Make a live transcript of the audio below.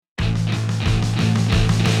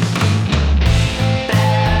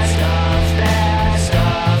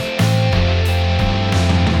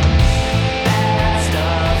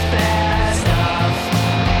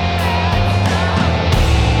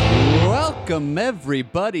Welcome,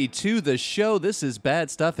 everybody, to the show. This is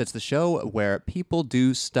Bad Stuff. It's the show where people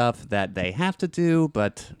do stuff that they have to do,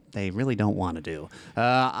 but they really don't want to do.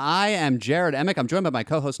 I am Jared Emick. I'm joined by my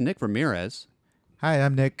co-host, Nick Ramirez. Hi,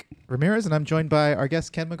 I'm Nick Ramirez, and I'm joined by our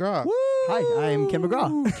guest, Ken McGraw. Woo! Hi, I'm Ken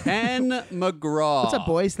McGraw. Ken McGraw. What's up,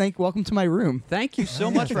 boys? Welcome to my room. Thank you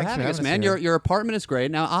so much for thanks having for us, having us man. here. Your apartment is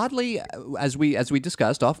great. Now, oddly, as we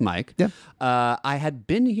discussed off mic, Yeah. I had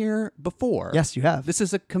been here before. Yes, you have. This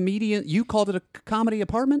is a comedian. You called it a comedy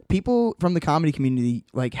apartment? People from the comedy community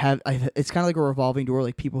it's kind of like a revolving door.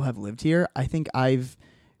 Like, people have lived here. I think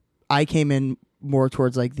I came in more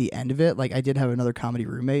towards like the end of it. Like, I did have another comedy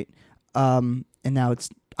roommate, and now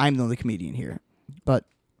I'm the only comedian here. But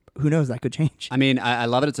who knows? That could change. I mean, I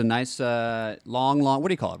love it. It's a nice, long, what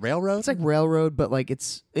do you call it? Railroad? It's like railroad, but like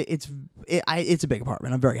it's a big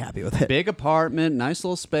apartment. I'm very happy with it. Big apartment, nice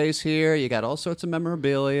little space here. You got all sorts of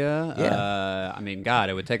memorabilia. Yeah. I mean, God,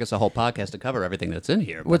 it would take us a whole podcast to cover everything that's in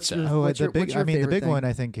here. What's but, your- Oh, What's the your- big, what's your I mean, the favorite big thing? one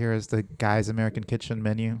I think here is the Guy's American Kitchen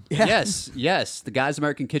menu. Yeah. Yes, the Guy's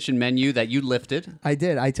American Kitchen menu that you lifted. I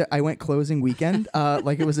did. I went closing weekend,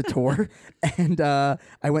 like it was a tour, and I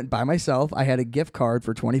went by myself. I had a gift card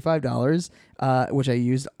for $25, which I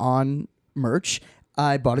used on merch.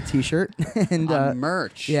 I bought a T-shirt and On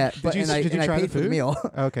merch. Yeah, but Did you I try paid the for the food? meal.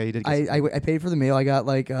 Okay, you did. Get some food. I paid for the meal. I got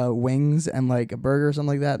like wings and like a burger or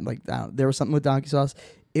something like that. Like there was something with donkey sauce.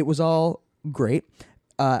 It was all great.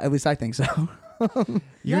 At least I think so.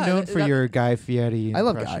 You're Yeah, known for that- your Guy Fieri. I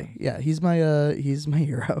love impression. Guy. Yeah, he's my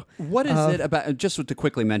hero. What is it about? Just to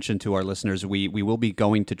quickly mention to our listeners, we will be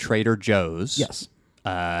going to Trader Joe's. Yes.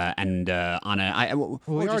 And on a. Well,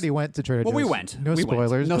 we already went to Trader Well, Joe's. we went. No We went.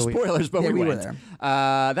 spoilers. No but spoilers, but Yeah, we we were went. there.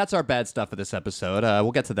 That's our bad stuff for this episode.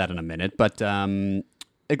 We'll get to that in a minute. But on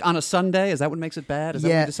a Sunday, is that what makes it bad? Is that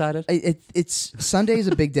what we decided? It's Sunday is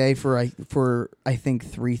a big day for I think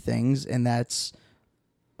three things, and that's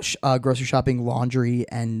grocery shopping, laundry,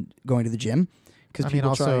 and going to the gym. Because I mean, people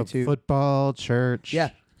also try to football, church. yeah.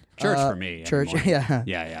 Church for me. in the Church, morning. yeah.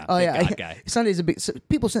 Yeah. Oh Big yeah, God guy. Sunday's a big.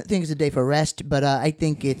 People think it's a day for rest, but I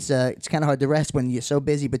think it's kind of hard to rest when you're so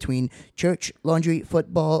busy between church, laundry,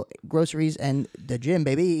 football, groceries, and the gym,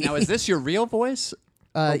 baby. Now, is this your real voice?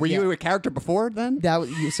 Or were you a character before then?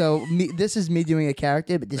 This is me doing a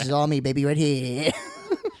character, but this is all me, baby, right here.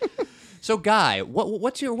 So, Guy,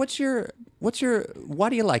 what's your why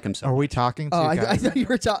do you like him so Are much? we talking to Oh, Guy? I thought you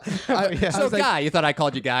were talking. So, Guy, you thought I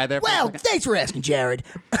called you Guy there? for a Well, second? thanks for asking, Jared.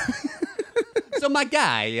 So, my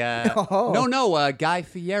Guy. Oh. No, Guy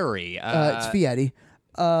Fieri. It's Fieri.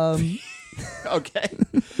 Okay.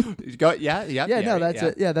 Go. Yeah. Yeah, Fieri, no, that's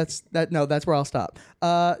it. Yeah, that's that. No, that's where I'll stop.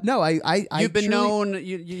 No, I You've been truly- known.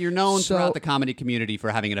 You're known So- throughout the comedy community for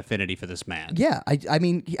having an affinity for this man. Yeah, I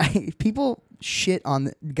mean, people shit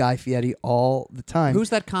on Guy Fieri all the time. Who's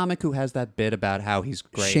that comic who has that bit about how he's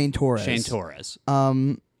great? Shane Torres. Shane Torres.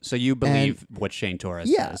 So you believe what Shane Torres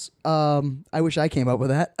Yeah. says? I wish I came up with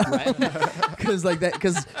that. Right? Because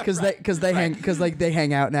they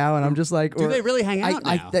hang out now, and I'm just like, Do they really hang out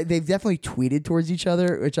now? They've definitely tweeted towards each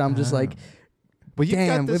other, which I'm just like, Well, you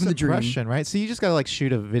Damn, got this living the dream. impression, right? So you just gotta like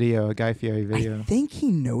shoot a video, a Guy Fieri video. I think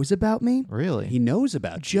he knows about me. Really? He knows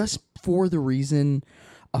about you. Just for the reason,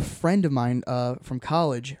 a friend of mine from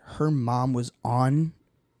college, her mom was on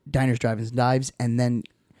Diners, Drive-Ins, Dives, and then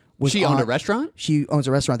She owned a restaurant? She owns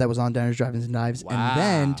a restaurant that was on Diners, Drive-Ins, and Dives,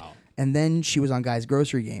 Wow. and then she was on Guy's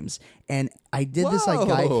Grocery Games, and I did this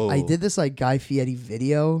like Guy Fieri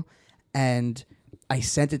video, and I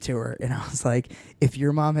sent it to her, and I was like, if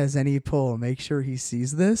your mom has any pull, make sure he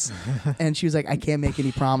sees this. And she was like, I can't make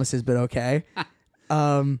any promises, but okay.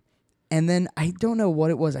 And then I don't know what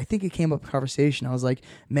it was. I think it came up in conversation. I was like,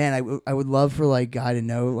 man, I would love for like Guy to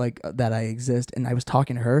know like that I exist. And I was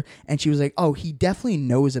talking to her, and she was like, oh, he definitely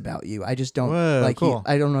knows about you. I just don't Whoa, like. cool.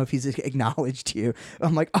 I don't know if he's acknowledged you.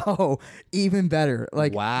 I'm like, oh, even better.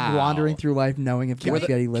 Like Wow. wandering through life knowing if Guy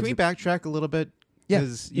Fieri Can lives. we backtrack a little bit? Yeah.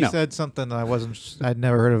 Because you No. said something that I'd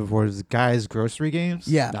never heard of before. Is Guy's Grocery Games?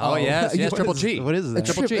 Yeah. Oh, yes, Yeah, yes, Triple G. What is that?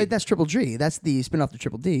 Triple G. That's Triple G. That's the spin-off to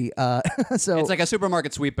Triple D. So It's like a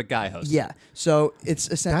supermarket sweep, but Guy hosts. yeah. So it's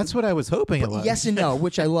essentially. That's what I was hoping it was. Yes and no,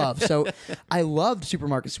 which I love. So I loved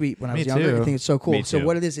Supermarket Sweep when I was Me younger. too. I think it's so cool. Me So too.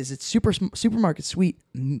 what it is it's Supermarket Sweep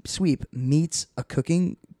meets a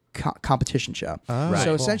cooking competition show. Oh, Right. So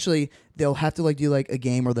cool. essentially, they'll have to like do like a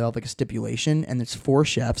game where they'll have like a stipulation, and it's 4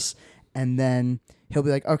 chefs, and then he'll be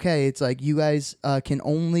like, okay, it's like you guys can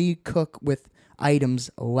only cook with items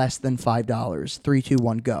less than $5. 3, 2,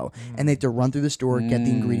 1, go. And they have to run through the store, get the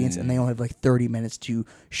ingredients, and they only have like 30 minutes to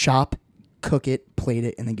shop, cook it, plate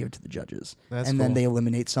it, and then give it to the judges. That's and then cool. they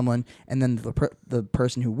eliminate someone, and then the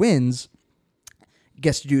person who wins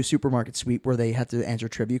gets to do a supermarket sweep where they have to answer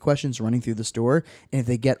trivia questions running through the store, and if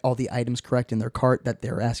they get all the items correct in their cart that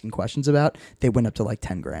they're asking questions about, they win up to like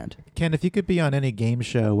 10 grand. Ken, if you could be on any game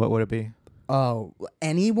show, what would it be? Oh,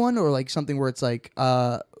 anyone or like something where it's like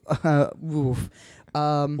oof.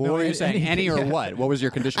 What were you saying? Any or what? What was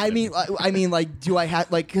your condition? I mean, like, do I have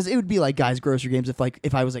like? Because it would be like guys' grocery games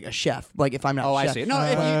if I was like a chef, like if I'm not. Oh, a chef. I see. No,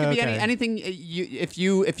 if you could be okay. anything. If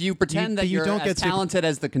you pretend that you you're don't as get talented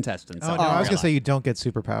as the contestants. Oh, no, I was going to say you don't get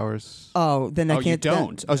superpowers. Oh, then I Oh, can't. you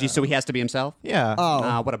don't. Oh, so he has to be himself. Yeah.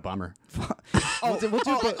 Oh, What a bummer.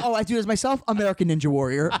 I do it as myself. American Ninja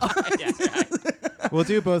Warrior. We'll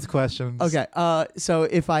do both questions. Okay. So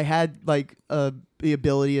if I had like the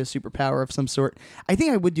ability, a superpower of some sort, I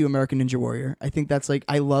think I would do American Ninja Warrior. I think that's like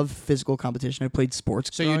I love physical competition. I played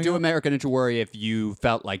sports. So you growing do up. American Ninja Warrior if you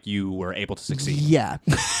felt like you were able to succeed. Yeah.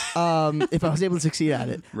 If I was able to succeed at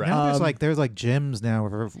it. Right. Now there's like gyms now,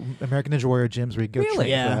 American Ninja Warrior gyms where you go Really? train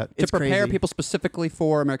Yeah. for that. To It's prepare crazy. people specifically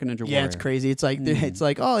for American Ninja Warrior. Yeah, it's crazy. It's like it's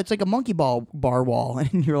like a monkey ball bar wall,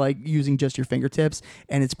 and you're like using just your fingertips,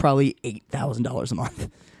 and it's probably $8,000 a month.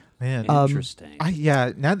 Man. Interesting.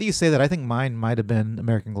 Now that you say that, I think mine might have been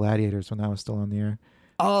American Gladiators when I was still on the air.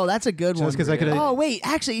 Oh, that's a good one. Just 'cause I could've- Oh wait,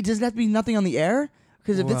 actually, does it have to be nothing on the air?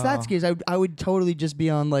 Because if it's that Wow. case, I would totally just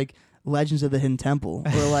be on like Legends of the Hidden Temple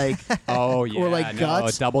or like Oh yeah, Or like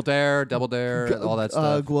Guts. Double Dare, all that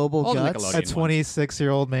stuff. Global All the Guts. Nickelodeon A ones.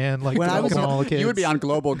 26-year-old man like When I was milking in- all the kids. You would be on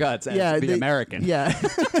Global Guts as the American. Yeah,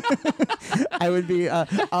 I would be.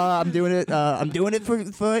 I'm doing it. I'm doing it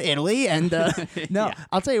for Italy, and no, Yeah.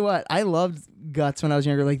 I'll tell you what. I loved Guts when I was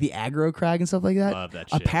younger, like the aggro crag and stuff like that. Love that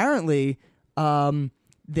shit. Apparently,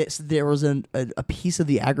 there was a piece of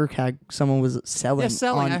the aggro crag someone was selling,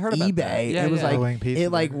 on I heard about eBay. that. Yeah, it was yeah. like Glowing piece it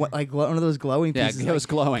of like aggro. like one of those glowing Yeah, pieces. it was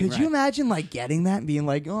glowing, Could you right. imagine like getting that and being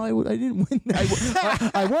like, oh, I didn't win.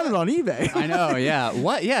 I won it on eBay. I know. Yeah.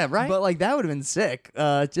 What? Yeah. Right. But like that would have been sick.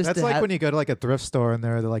 Just That's to like have, when you go to like a thrift store and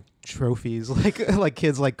they're like trophies, like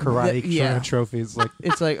kids like karate Yeah. training trophies. Like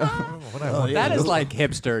it's like what I want. that is like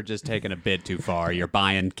hipster just taking a bit too far. You're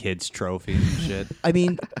buying kids trophies and shit. I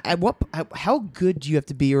mean, how good do you have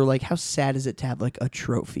to be, or like how sad is it to have like a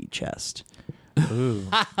trophy chest? Ooh.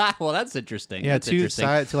 Well, that's interesting. Yeah, That's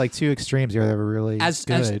interesting. two extremes. You're ever really As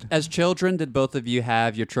good. children, did both of you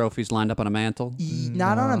have your trophies lined up on a mantle?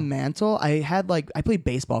 Not on a mantle. I played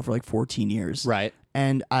baseball for like 14 years. Right.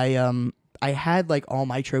 And I had like all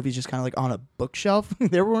my trophies just kind of like on a bookshelf.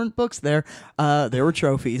 There weren't books there. There were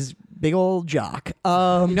trophies. Big old jock.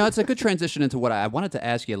 It's a good transition into what I wanted to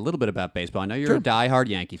ask you a little bit about baseball. I know you're a diehard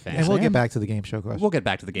Yankee fan. And we'll Sam. get back to the game show question. We'll get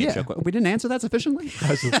back to the game Yeah. show. We didn't answer that sufficiently.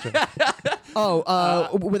 That's just true.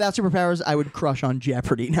 Without superpowers, I would crush on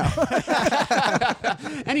Jeopardy now.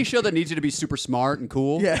 Any show that needs you to be super smart and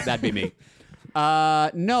cool, Yeah. that'd be me.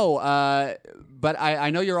 But I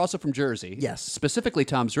know you're also from Jersey. Yes. Specifically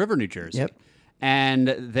Toms River, New Jersey. Yep. And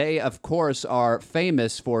they, of course, are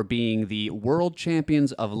famous for being the world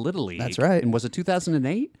champions of Little League. That's right. And was it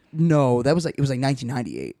 2008? No, it was like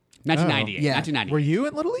 1998. 1998. Yeah. 1998. Were you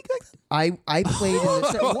in Little League back then? I played in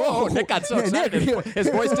the Oh, Nick got so excited. His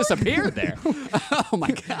voice disappeared there. Oh, my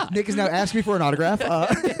God. Nick is now asking me for an autograph.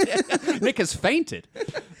 Nick has fainted.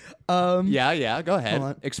 Yeah, go ahead.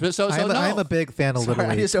 Hold on. I'm a big fan of Little Sorry,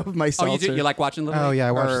 I League. just opened my Oh, seltzer. you do? You like watching Little League? Oh yeah,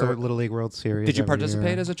 I watched Or the Little League World Series. Did you every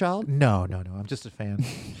participate year. as a child? No. I'm just a fan.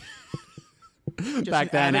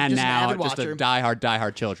 Back then and just an now, avid just a watcher.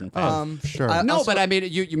 diehard children fan. Sure. no, also- but I mean,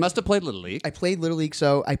 you must have played Little League. I played Little League,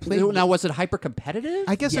 so I played. Now, was it hyper competitive?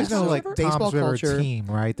 I guess Yes. there's no like Baseball Tom's River culture. team,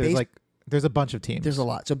 right? There's a bunch of teams. There's a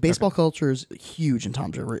lot. So baseball culture is huge in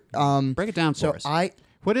Tom's River. Break it down So for us.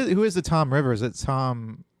 Who is the Tom River? Is it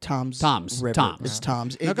Tom? Tom's Tom's. River. It's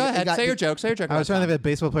Tom's. no, go ahead. Say your joke. Say your joke. I was trying to think of a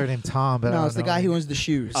baseball player named Tom, but I No, don't it's the know. guy who owns the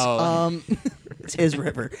shoes. Oh. It's his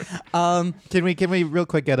river. Can we real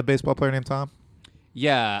quick get a baseball player named Tom?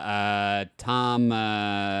 Yeah, Tom.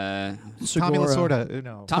 Tommy Segura. Lasorda.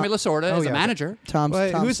 No. Tommy Lasorda is a yeah. manager. Tom's.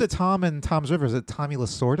 Wait, Tom's who's the Tom in Tom's River? Is it Tommy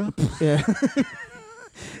Lasorda? Yeah.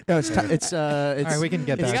 No, it's All right, we can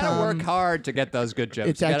get You that. gotta Tom- work hard to get those good jokes.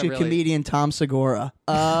 It's You gotta actually really- comedian Tom Segura.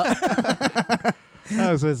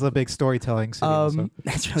 Oh, so it's a big storytelling scene. So.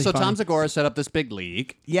 That's really So funny. Tom Segura set up this big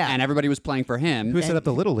league. Yeah. and everybody was playing for him. Who set up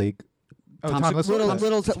the Little League? Oh, Tom Tom Segura.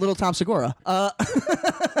 Lasorda. little Tom Segura.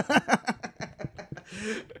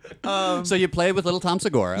 So you played with little Tom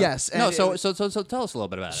Segura. Yes, No. and So it- tell us a little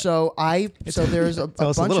bit about it. So there's a Tell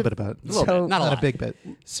us a bunch little of- bit about it. little so- bit, not a Not lot. a big bit.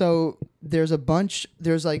 So there's a bunch.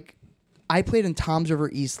 There's like, I played in Tom's River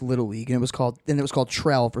East Little League, and it was called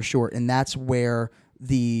Trell for short, and that's where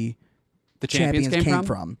the The champions came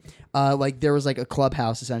from. Like there was like a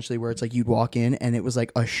clubhouse essentially where it's like you'd walk in and it was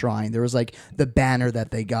like a shrine. There was like the banner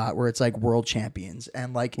that they got where it's like world champions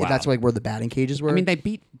and like Wow. that's like where the batting cages were. I mean, they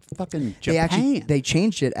beat fucking Japan. They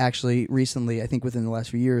changed it actually recently. I think within the last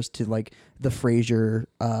few years to like the Frazier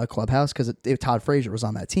clubhouse because Todd Frazier was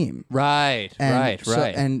on that team. Right.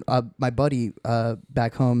 And my buddy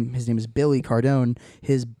back home, his name is Billy Cardone.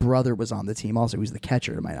 His brother was on the team also. He was the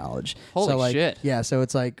catcher, to my knowledge. Holy so, like, shit. Yeah, so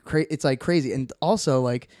it's like it's like crazy, and also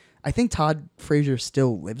like I think Todd Frazier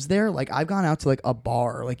still lives there. Like I've gone out to like a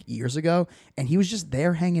bar like years ago, and he was just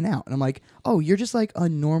there hanging out, and I'm like, oh, you're just like a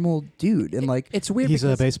normal dude, and like It's weird. He's a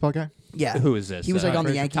because- baseball guy. yeah, Who is this? He was like on the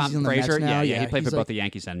Frazier? Yankees, Tom he's on the Frazier? Mets now. Yeah, he played he's for like- both the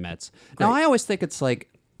Yankees and Mets. Now, I always think it's like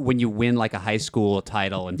when you win like a high school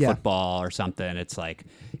title in Yeah. football or something, it's like,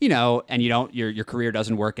 and you don't, your career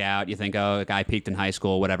doesn't work out. You think, oh, a guy peaked in high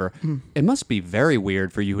school, whatever. It must be very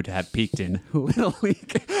weird for you to have peaked in Little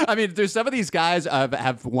League. I mean, there's some of these guys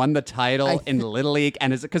have won the title in Little League,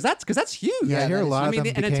 and because that's huge. Yeah, I hear a lot I of mean,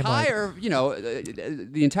 them an became entire,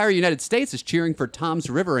 the entire United States is cheering for Tom's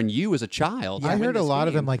River and you as a child. I to win heard a this lot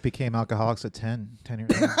of game. them like became alcoholics at 10 years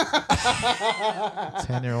old.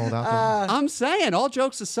 10-year-old alcoholic. I'm saying, all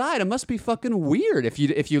jokes aside, it must be fucking weird if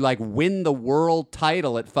you like win the world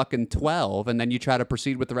title at fucking 12 and then you try to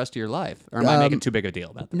proceed with the rest of your life. Or am I making too big a deal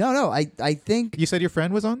about that? No, I think You said your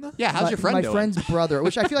friend was on that? Yeah, how's your friend my doing? friend's brother,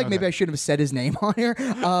 which I feel like maybe I should have said his name on here.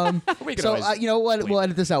 We could So always you know what? bleep. We'll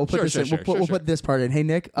edit this out. We'll put Sure, this sure, in. sure, We'll sure, put this part in. Hey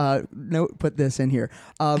Nick, put this in here.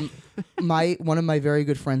 One of my very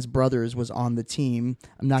good friend's brothers was on the team.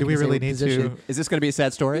 I'm not. Do we gonna say really what need position. to? Is this going to be a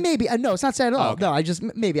sad story? Maybe no, it's not sad at all. Oh, okay. No, I just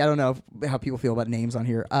maybe I don't know how people feel about names on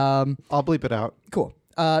here. I'll bleep it out. Cool.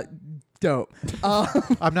 Dope.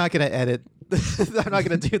 I'm not going to edit. I'm not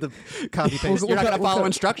going to do the copy paste. You're not going to follow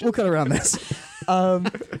instructions? We'll cut around this.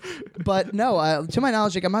 But no, to my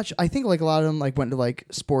knowledge, like I'm not. I think like a lot of them like went to like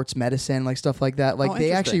sports medicine, like stuff like that. Like Oh,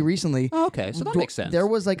 they actually interesting. recently. Oh, okay, so that makes sense. There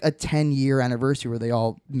was like a 10-year anniversary where they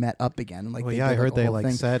all met up again. And, like, Well, they yeah, I did, heard a they whole like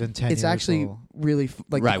thing. said in 10 It's years actually we'll- really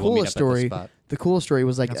like Right, the we'll meet coolest up at this story. spot. The coolest story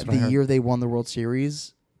was like That's what I the heard. year they won the World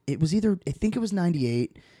Series. It was either I think it was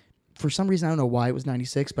 '98. For some reason, I don't know why it was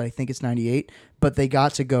 '96, but I think it's '98. But they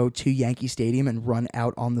got to go to Yankee Stadium and run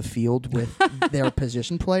out on the field with their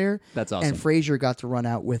position player. That's awesome. And Frazier got to run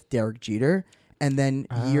out with Derek Jeter. And then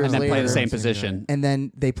years and then later, play the same Later. position. and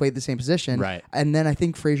then they played the same position. Right. And then I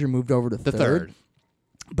think Frazier moved over to The third.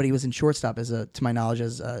 but he was in shortstop to my knowledge,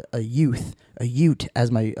 as a ute, as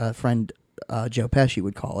my friend Joe Pesci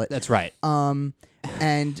would call it. That's right.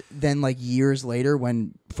 And then like years later,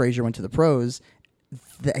 when Frazier went to the pros,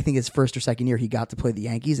 I think his first or second year, he got to play the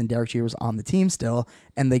Yankees, and Derek Jeter was on the team still,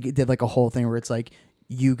 and they did like a whole thing where it's like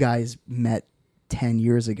you guys met 10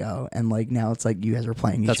 years ago, and like now it's like you guys are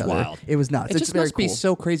playing That's each other. wild. It was nuts. It It's just very must cool. be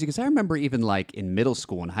so crazy because I remember even like in middle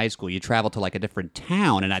school and high school, you travel to like a different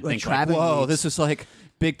town, and I'd think, like, traveling whoa, leagues. this is like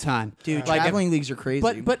big time, Dude, Like, traveling leagues are crazy.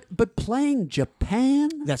 But playing Japan,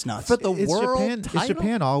 That's nuts. for the Is world Japan, title? is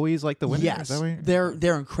Japan always like the winner? yes, Is that what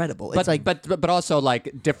they're incredible. But It's like but also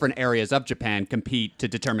like different areas of Japan compete to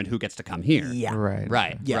determine who gets to come here. yeah, Right.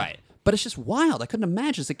 Right. Yeah. Right. But it's just wild. I couldn't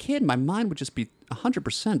imagine as a kid. My mind would just be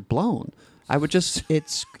 100% blown. I would just.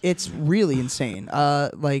 It's really insane.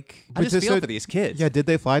 Like I just just feel so- for these kids. Yeah, did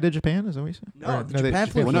they fly to Japan? Is that what you said? No, Or- Japan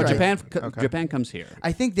flew Well, no, here. Japan. Okay. Japan comes here.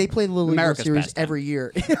 I think they play the Little League World America's Series pastime. every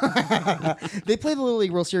year. They play the Little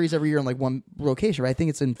League World Series every year in like one location, right? I think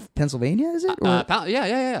it's in Pennsylvania, is it? Or- Yeah. I thought it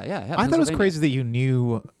was Pennsylvania. crazy that you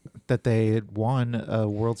knew that they had won a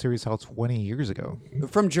World Series title 20 years ago.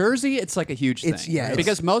 From Jersey, it's like a huge It's- thing. yeah, it's-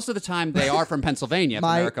 because most of the time they are from Pennsylvania if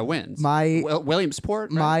My- America wins. my-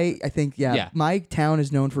 Williamsport. Right? I think, yeah, Yeah. my town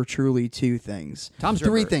is known for truly two things. Tom's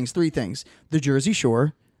three River. things. The Jersey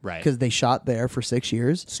Shore, Right. Because they shot there for 6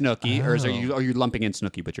 years. Snooki, or are you lumping in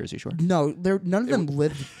Snooki with Jersey Shore? No, none of them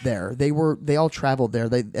lived there. They all traveled there.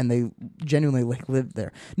 They genuinely like lived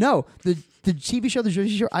there. No, the TV show The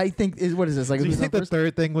Jersey Shore, I think is what is this like? Do you who's think on the first?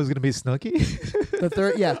 third thing was going to be Snooki? The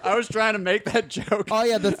third, yeah. I was trying to make that joke. Oh,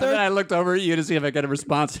 yeah, the And third- then I looked over at you to see if I got a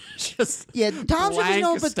response. Just Yeah, Tom's just blank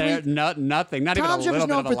known for stare, three. nothing. Not Tom's even a just little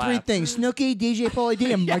known bit of for a three laugh. things: Snooki, DJ Pauly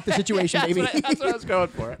D, and Mike the Situation, baby. That's what I was going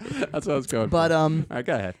for. That's what I was going But for. All right,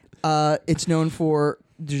 go ahead. it's known for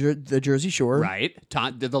the Jersey Shore, Right,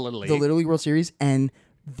 the Little League. the Little League World Series, and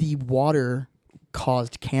the water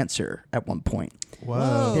caused cancer at one point.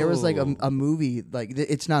 Whoa. There was like a movie, like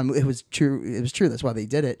it's not. It was true. It was true. That's why they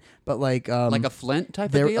did it. But like like a Flint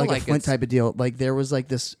type there, of deal, like a Flint it's- type of deal. Like there was like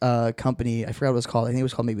this company. I forgot what it was called. I think it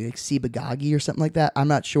was called maybe like Sibagagi or something like that. I'm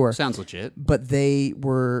not sure. Sounds legit. But they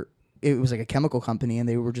were it was like a chemical company, and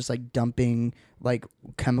they were just like dumping like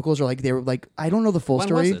chemicals, or like they were like, I don't know the full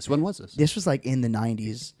story. When was this? This was like in the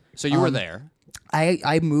 90s. So you were there.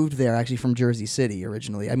 I moved there actually from Jersey City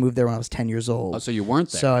originally. I moved there when I was 10 years old. Oh, so you weren't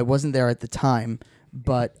there. So I wasn't there at the time,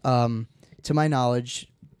 but to my knowledge,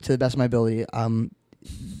 to the best of my ability,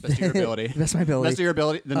 Best of your ability. best of my ability. Best of your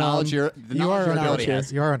ability. The knowledge your ability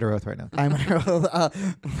has. You are under oath right now.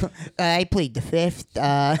 I plead the fifth.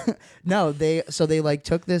 No, they like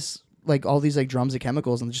took this like all these like drums of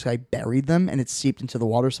chemicals and just like buried them, and it seeped into the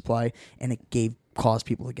water supply, and it caused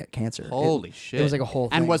people to get cancer. Holy shit! It was like a whole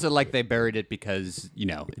thing. And was it like they buried it because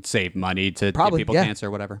it saved money to Probably, give people yeah. cancer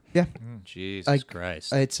or whatever? Yeah. Jesus Like,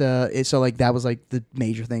 Christ. It's so like that was like the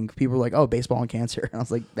major thing. People were like, "Oh, baseball and cancer." And I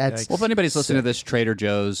was like, "That's Well, if anybody's listening to this Trader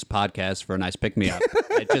Joe's podcast for a nice pick-me-up,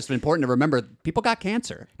 it's just important to remember people got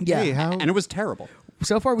cancer. yeah." Hey, how? And it was terrible.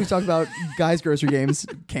 So far, we've talked about guys' grocery games,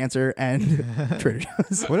 cancer, and Trader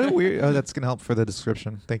Joe's. What a weird. Oh, that's gonna help for the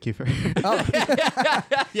description. Thank you for.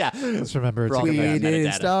 Yeah. Just remember. For all to the go We back. metadata.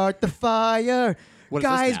 didn't start the fire. What is this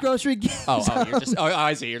Guys' now? grocery games. You're just. Oh,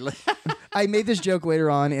 I see. You're. I made this joke later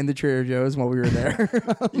on in the Trader Joe's while we were there.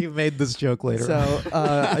 You made this joke later. So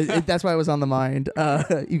that's why it was on the mind.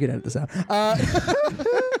 You can edit this out.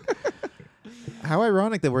 How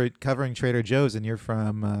ironic that we're covering Trader Joe's and you're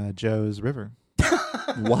from Joe's River.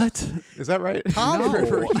 What? Is that right? Tom's No.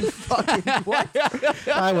 River. You fucking what?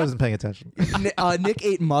 I wasn't paying attention. Nick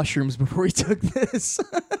ate mushrooms before he took this.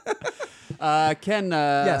 Ken.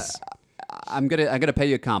 Yes. I'm gonna pay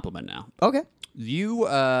you a compliment now. Okay. You,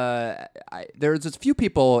 there's a few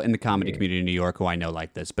people in the comedy community in New York who I know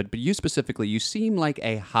like this, but you specifically, you seem like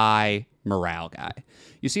a high morale guy.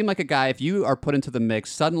 You seem like a guy, if you are put into the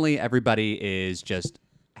mix, suddenly everybody is just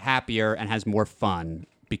happier and has more fun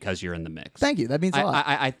because you're in the mix. Thank you. That means a lot.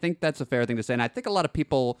 I think that's a fair thing to say, and I think a lot of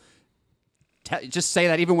people just say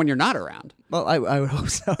that even when you're not around. Well, I would hope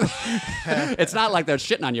so. It's not like they're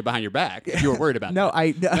shitting on you behind your back if you were worried about No,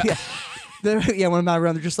 that. yeah. When I'm not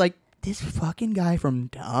around, they're just like, this fucking guy from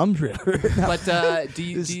Tom's River. But do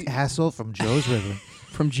you... This asshole from Joe's River.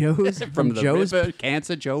 From Joe's? from the Joe's? river,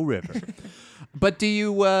 Cancer Joe River. But do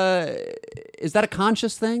you? Is that a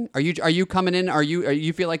conscious thing? Are you coming in? Are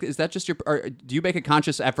you feel like is that just your? Or do you make a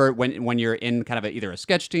conscious effort when you're in kind of either a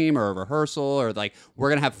sketch team or a rehearsal or like we're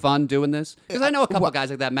gonna have fun doing this? Because I know a couple of guys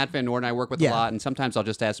like that. Matt Van Noorden I work with a Yeah. lot, and sometimes I'll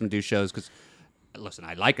just ask him to do shows because. Listen,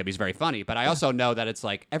 I like him. He's very funny, but I also know that it's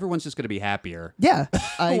like everyone's just going to be happier Yeah.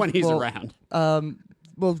 when he's around.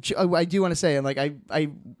 Well, I do want to say, like, I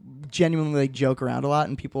genuinely like joke around a lot,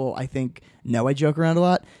 and people I think know I joke around a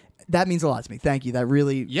lot. That means a lot to me. Thank you. That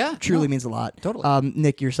really, truly means a lot. Totally.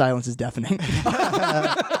 Nick, your silence is deafening.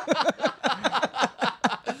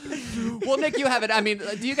 Well, Nick, you have it. I mean,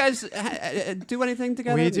 do you guys do anything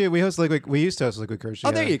together? We do. We host Liquid. We used to host Liquid Courage.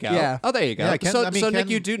 Oh, there you go. Yeah. Oh, there you go. Yeah, Ken- so, I mean, so Nick,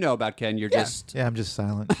 Ken- you do know about Ken. You're just Yeah, I'm just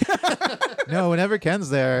silent. No, whenever Ken's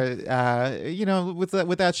there,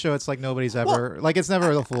 with that show, it's like nobody's ever like it's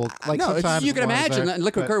never a full like. no. Sometimes You can one is imagine there, that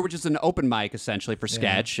Liquid but- Courage, which is an open mic essentially for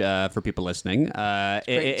sketch for people listening.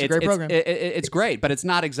 It's a great program. It's great, but it's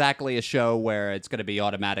not exactly a show where it's going to be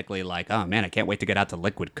automatically like, oh man, I can't wait to get out to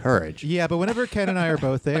Liquid Courage. Yeah, but whenever Ken and I are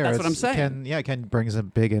both there, that's what I'm it's- saying. Ken brings a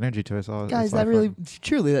big energy to us all. Guys, It's a lot that of really, fun.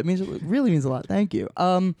 truly, that means it really means a lot. Thank you.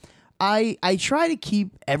 I try to keep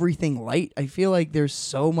everything light. I feel like there's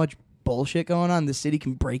so much bullshit going on. The city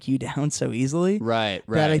can break you down so easily. Right.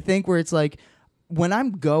 That I think where it's like when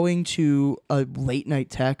I'm going to a late night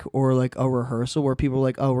tech or like a rehearsal where people are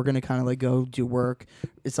like, oh, we're gonna kind of like go do work.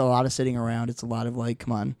 It's a lot of sitting around. It's a lot of like,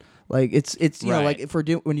 come on, like it's you know like if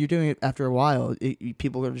when you're doing it after a while,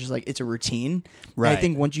 people are just like it's a routine. Right. And I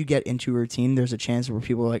think once you get into a routine, there's a chance where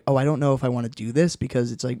people are like, oh, I don't know if I want to do this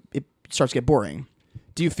because it's like it starts to get boring.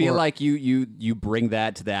 Do you feel or- like you bring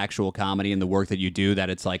that to the actual comedy and the work that you do? That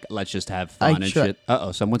it's like let's just have fun and try- shit.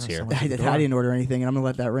 Someone's here. I didn't order anything, and I'm gonna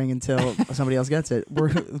let that ring until somebody else gets it. We're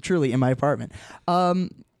truly in my apartment.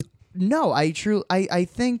 No, I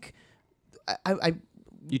think I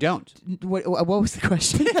You don't. what was the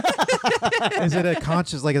question? Is it a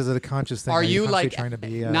conscious thing? Are you constantly like trying to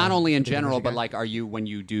be not only in a big general, energy but guy? like are you when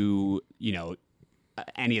you do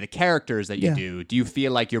any of the characters that you Yeah. do you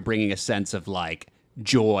feel like you're bringing a sense of like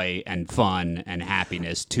joy and fun and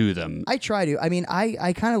happiness to them? I try to. I mean,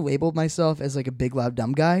 I kind of labeled myself as like a big loud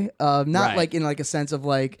dumb guy. Not Right. like in like a sense of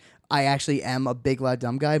like I actually am a big loud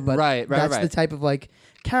dumb guy, but Right, that's right. the type of like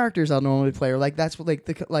characters I'll normally play. Or like that's what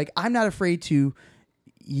like I'm not afraid to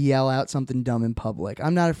yell out something dumb in public.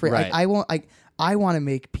 I'm not afraid. Right. I won't. I want to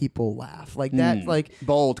make people laugh like that. Like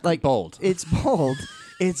bold, like bold. It's bold.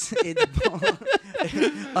 It's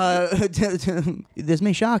this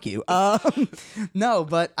may shock you. No,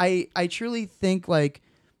 but I truly think like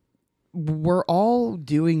we're all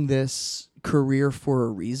doing this career for a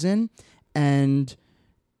reason, and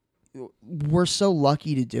we're so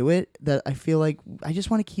lucky to do it that I feel like I just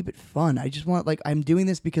want to keep it fun. I just want, like, I'm doing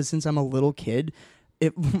this because since I'm a little kid,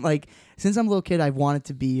 since I'm a little kid, I've wanted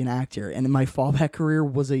to be an actor, and my fallback career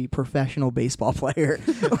was a professional baseball player.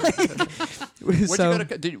 Where'd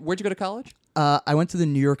you go to college? I went to the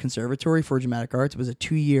New York Conservatory for Dramatic Arts. It was a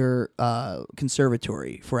 2-year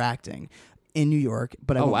conservatory for acting in New York.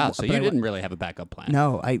 But So you didn't really have a backup plan.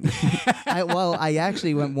 No, I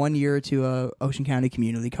actually went 1 year to Ocean County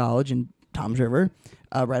Community College in Toms River,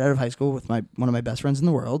 right out of high school with one of my best friends in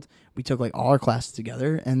the world. We took like all our classes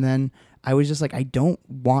together, and then I was just like, I don't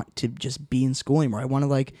want to just be in school anymore. I want to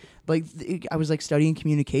like I was like studying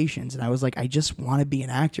communications, and I was like, I just want to be an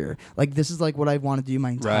actor. Like, this is like what I want to do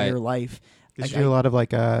my entire life. Did you do a lot of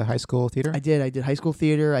like high school theater? I did high school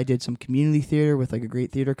theater. I did some community theater with like a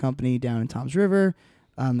great theater company down in Toms River.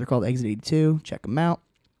 They're called Exit 82. Check them out.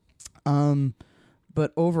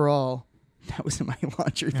 But overall, that was in my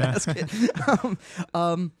laundry basket.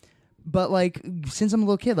 But like, since I'm a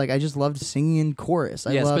little kid, like I just loved singing in chorus.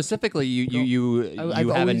 Specifically, you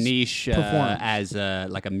have a niche performed. as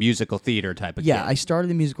like a musical theater type of kid. I I started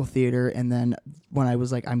in musical theater, and then when I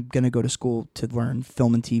was like, I'm gonna go to school to learn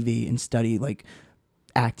film and TV and study like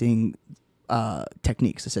acting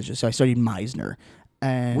techniques, essentially. So I studied Meisner.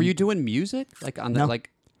 And were you doing music like on the No. like?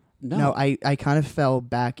 No, I kind of fell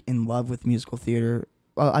back in love with musical theater.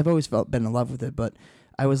 Well, I've always been in love with it, but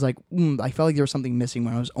I was like, I felt like there was something missing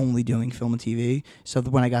when I was only doing film and TV. So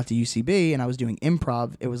when I got to UCB and I was doing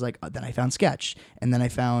improv, it was like, then I found sketch, and then I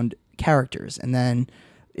found characters, and then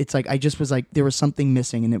it's like I just was like, there was something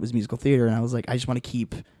missing, and it was musical theater, and I was like, I just want to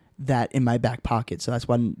keep that in my back pocket. So that's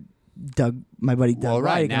when my buddy Doug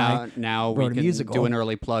Rydick and I now wrote we a can musical. do an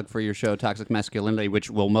early plug for your show, Toxic Masculinity, which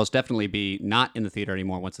will most definitely be not in the theater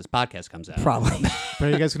anymore once this podcast comes out. Probably. But are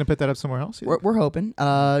you guys going to put that up somewhere else? We're hoping.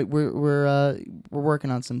 We're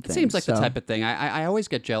working on some things. Seems like the so. type of thing. I always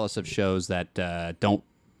get jealous of shows that don't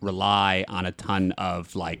rely on a ton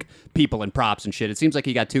of like people and props and shit. It seems like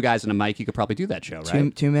you got two guys and a mic. You could probably do that show,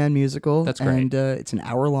 right? Two-man musical. That's great. And it's an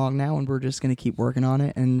hour long now, and we're just going to keep working on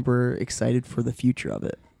it, and we're excited for the future of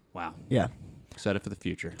it. Wow. Yeah. Excited for the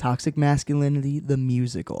future. Toxic Masculinity, the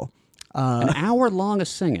musical. An hour long of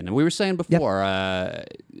singing. And we were saying before,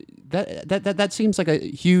 that seems like a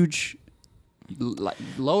huge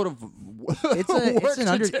load of it's an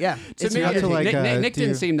under to yeah. To It's me, an undertaking. Nick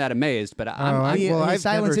didn't seem that amazed, but I've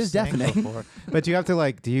silence never is sang deafening. before. But do you have to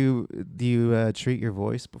like do you treat your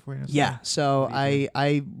voice before you? Yeah. So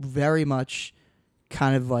I very much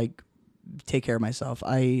kind of like take care of myself.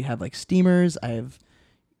 I have like steamers.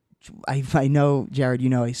 I know, Jared, you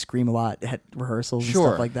know I scream a lot at rehearsals and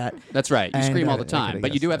stuff like that. That's right. You And, scream all the I time, could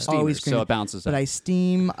but you do have guess that. Always steamers, so scream. it bounces But up. I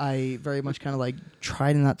steam. I very much kind of like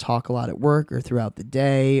try to not talk a lot at work or throughout the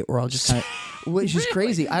day, or I'll just kind of, which is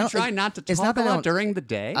crazy. I You don't try not to it's talk not that a I lot don't- during the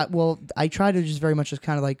day. I try to just very much just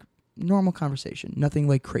kind of like normal conversation, nothing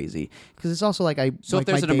like crazy, because it's also like So like if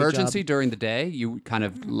there's my an day emergency job- during the day, you kind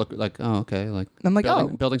of look like, oh, okay, like I'm like,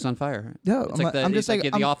 building's on fire. No, it's I'm like like- I'm just like,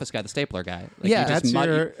 the I'm- office guy, the stapler guy. Like Yeah. you just That's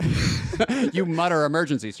your. you mutter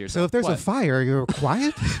emergencies to yourself. So if there's What? a fire, you're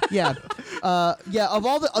quiet. yeah, of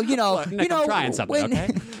all the Look, Nick, I'm trying something, okay?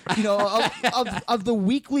 Of the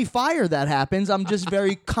weekly fire that happens, I'm just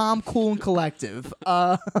very calm, cool, and collective.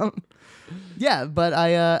 Yeah, but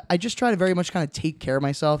I just try to very much kind of take care of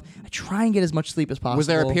myself. I try and get as much sleep as possible. Was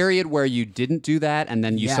there a period where you didn't do that and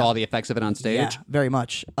then you Yeah. saw the effects of it on stage? Yeah, very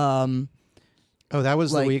much. Oh, that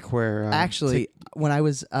was Like, the week where Actually, when I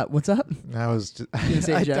was what's up? I was.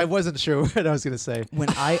 say it, Jeff? I wasn't sure what I was going to say. When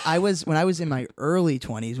I was in my early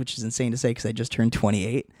 20s, which is insane to say because I just turned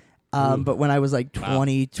 28. But when I was like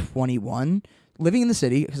 20, 21, living in the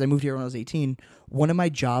city, because I moved here when I was 18, one of my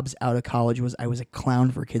jobs out of college was I was a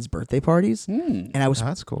clown for kids' birthday parties. And I was Oh,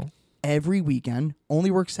 that's cool. every weekend,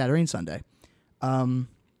 only work Saturday and Sunday.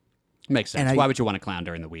 Makes sense. And Why would you want to clown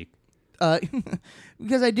during the week?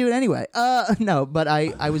 Because I do it anyway. No, but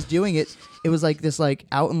I was doing it. It was like this, like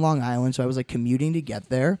out in Long Island, so I was like commuting to get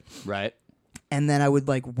there, Right. and then I would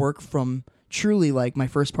like work from truly like my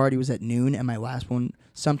first party was at noon, and my last one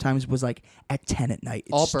sometimes was like at 10 at night.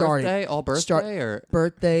 It All started, birthday or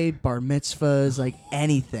birthday, bar mitzvahs, like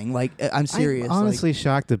anything. Like I'm serious. I'm honestly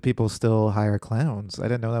shocked that people still hire clowns. I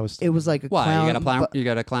didn't know that was. like, it was like a why? clown. You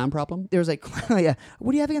got a clown problem? There was like, yeah.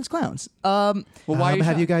 What do you have against clowns? Well, why are you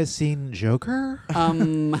have you guys seen Joker?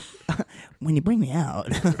 When you bring me out,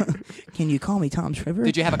 can you call me Tom's River?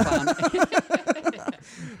 Did you have a clown?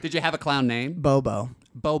 Did you have a clown name? Bobo.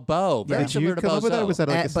 Bobo. Very Yeah. Did similar you to come up with that? Or Bozo. was that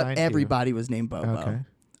like But assigned to you? everybody was named Bobo. Okay.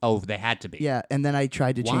 Oh, they had to be. Yeah, and then I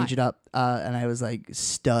tried to change Why? it up, and I was like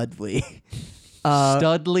Studley.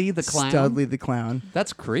 Studley the clown. Studley the clown.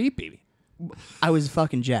 That's creepy. I was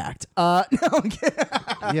fucking jacked. No, I'm kidding.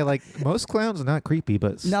 Yeah, like most clowns are not creepy,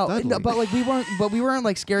 but no, Studley. but like we weren't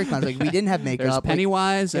like scary clowns. Like we didn't have makeup. There's like,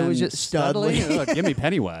 Pennywise. it and was just Studley. Oh, give me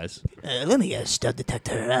Pennywise. let me get a stud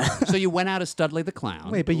detector. So you went out as Studley the clown.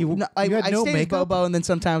 Wait, but you No, you had I no stayed as makeup. Bobo, and then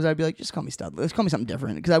sometimes I'd be like, just call me Studley. Let's call me something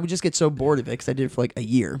different, because I would just get so bored of it because I did it for like a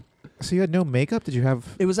year. So you had no makeup? Did you have?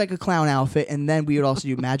 It was like a clown outfit, and then we would also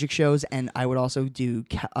do magic shows, and I would also do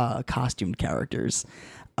costumed characters,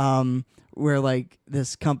 where like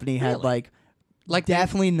this company had Really? like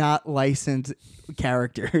definitely not licensed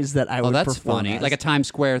characters that I Oh, would that's perform funny. as. Like a Times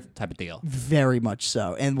Square type of deal. Very much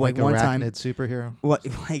so. And like Like one arachnid time, superhero. what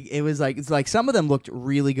like it was like it's like some of them looked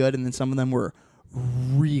really good, and then some of them were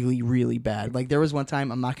really really bad. Like there was one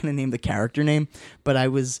time, I'm not going to name the character name, but I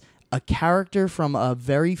was a character from a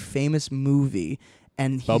very famous movie,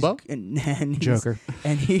 and he's, Bobo? and he's, Joker.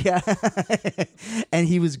 and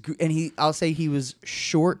he I'll say he was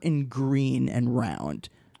short and green and round.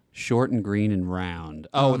 Short and green and round.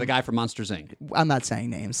 Oh, the guy from Monsters Inc. I'm not saying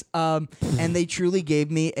names. And they truly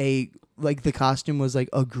gave me the costume was like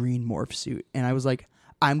a green morph suit, and I was like,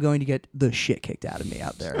 I'm going to get the shit kicked out of me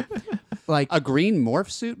out there. Like A green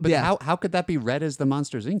morph suit? But Yeah. how could that be read as the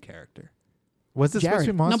Monsters Inc. character? Was this supposed to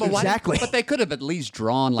Jared. be No, monster? but why- Exactly. But they could have at least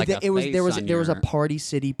drawn like a it was face there was on there was a your- Party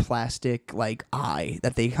City plastic like eye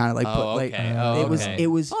that they kind of like Oh, put like okay. Oh, it was okay. it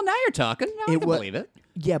was Oh, now you're talking. Now I it can wa- believe it.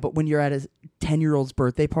 yeah, but when you're at a 10-year-old's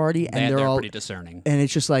birthday party and They're all pretty discerning. and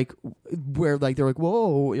it's just like where like they're like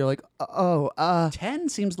whoa, you're like 10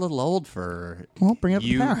 seems a little old for well, bring it up to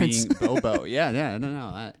you the parents. being Bobo. Yeah.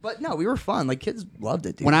 No. But no, we were fun. Like kids loved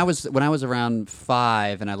it. Dude. When I was around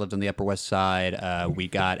 5 and I lived on the Upper West Side, we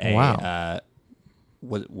got a. Wow.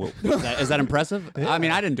 Is that impressive? I mean,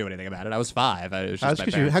 I didn't do anything about it. I was 5. It was just my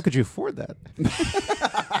parents. How could you afford that?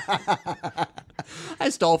 I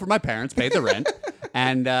stole from my parents, paid the rent,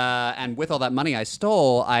 and with all that money I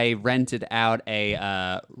stole, I rented out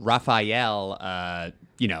a Raphael,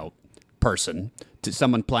 person to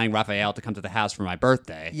someone playing Raphael to come to the house for my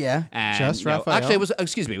birthday. Yeah. and, Just Raphael? Actually,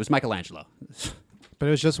 it was Michelangelo. But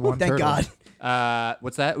it was just one. Thank turtle. God.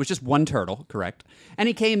 What's that? It was just one turtle, correct? And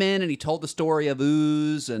he came in and he told the story of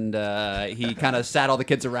Ooze, and he kind of sat all the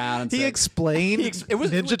kids around. And He said, explained it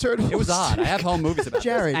was Ninja Turtles. It was odd. I have home movies about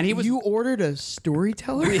Jared, this. And he was you ordered a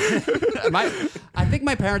storyteller? I think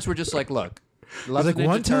my parents were just like, look, love Like the Ninja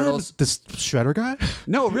one time, Turtles. this Shredder guy.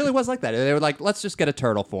 No, it really was like that. They were like, let's just get a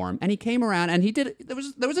turtle for him. And he came around and he did.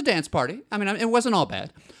 There was a dance party. I mean, it wasn't all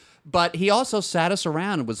bad. But he also sat us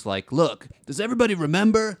around and was like, look, does everybody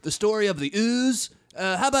remember the story of the Ooze?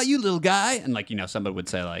 How about you, little guy? And somebody would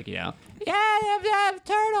say yeah,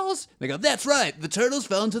 turtles. They go, that's right. The turtles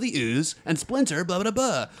fell into the Ooze and Splinter, blah, blah,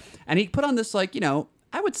 blah. And he put on this I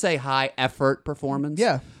would say high effort performance.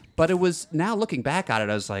 Yeah. But it was, now looking back at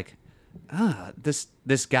it, I was like,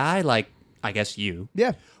 this guy, like, I guess you.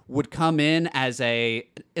 Yeah. Would come in as it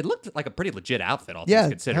looked like a pretty legit outfit, all Yeah,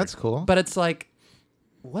 things considered. that's cool. But it's like,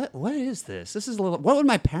 what is this? This is a little. What would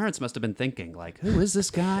my parents must have been thinking? Like, who is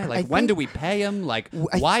this guy? Like, when think- do we pay him? Like,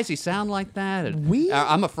 why does he sound like that? And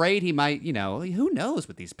I'm afraid he might. Who knows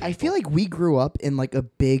with these people? I feel like we grew up in like a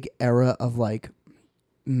big era of like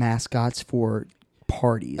mascots for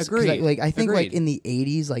parties. 'Cause Agreed. I think like Agreed. in the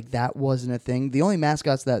 80s, like that wasn't a thing. The only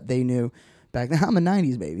mascots that they knew back then, I'm a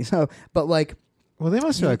 90s baby. So, but like Well, they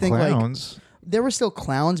must You have had think, like, clowns. there were still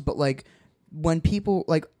clowns, but like when people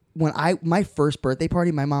like when my first birthday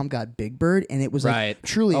party, my mom got Big Bird, and it was like Right.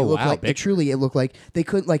 truly Oh, it looked wow, like Big it looked like they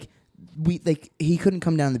couldn't like he couldn't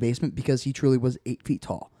come down in the basement because he truly was 8 feet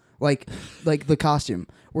tall. Like the costume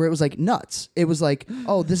where it was like nuts. It was like,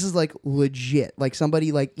 oh, this is like legit. Like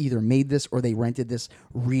somebody like either made this or they rented this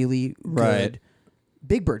really Right. good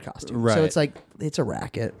Big Bird costume. Right. So it's like it's a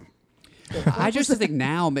racket. I just think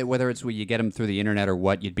now, whether it's where you get them through the internet or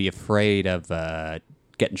what, you'd be afraid of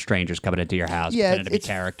getting strangers coming into your house Yeah, pretending to be it's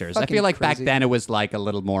characters. I fucking feel like back crazy. then it was like a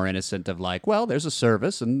little more innocent of like, well, there's a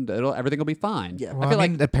service and everything will be fine. Yeah. Well, I feel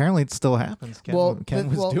like. apparently it still happens. Ken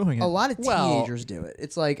was doing it. A lot of Well- teenagers do it.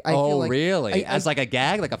 It's like I Oh, feel like really? I- As like a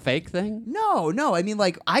gag, like a fake thing? No. I mean,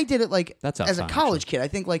 like I did it like That sounds as a fun, college kid. I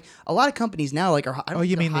think like a lot of companies now like are. I don't Oh, you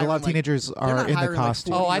think mean they're a lot of hiring, like- teenagers they're are not in the hiring, like,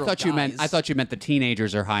 costume? Oh, I 40-year-old I guys. thought you meant the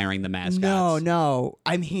teenagers are hiring the mascots. No.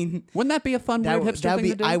 I mean, Wouldn't that be a fun, weird hipster that'd thing be.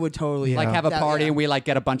 to do? I would totally like have a that- party yeah. and we like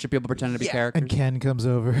get a bunch of people pretending to be Yeah. characters. And Ken comes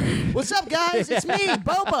over. What's up, guys? It's me,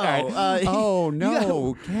 Bobo. Oh you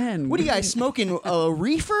no, got- Ken! What are you guys smoking? A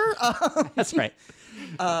reefer? That's right.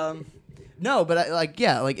 No, but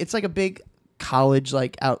it's like a big college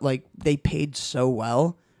they paid so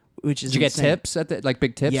well, which is Did you get insane. tips at the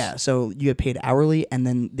big tips? Yeah, so you get paid hourly, and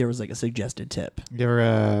then there was like a suggested tip. You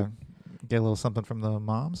ever get a little something from the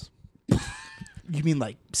moms? You mean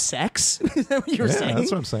like sex? Is that what you were saying?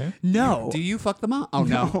 That's what I'm saying. No. Do you fuck them up? Oh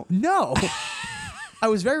no. No. I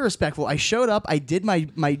was very respectful. I showed up. I did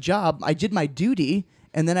my job. I did my duty,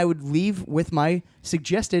 and then I would leave with my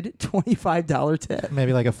suggested $25 tip.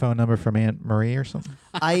 Maybe like a phone number from Aunt Marie or something.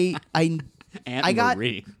 I Aunt got-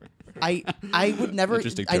 Marie. I would never.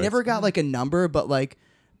 Interesting I never got like a number, but like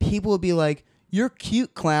people would be like, "You're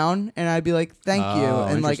cute, clown," and I'd be like, "Thank you." Oh,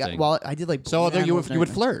 And like, interesting. while I did like, So balloon you animals and would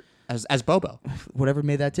everything. flirt as Bobo. Whatever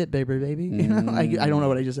made that tip, baby. You know, I don't know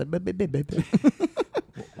what I just said, but baby.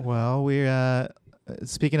 Well, we're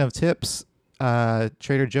speaking of tips.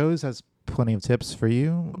 Trader Joe's has plenty of tips for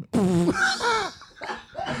you, and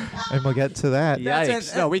we'll get to that.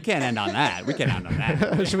 Yikes! No, we can't end on that. We can't end on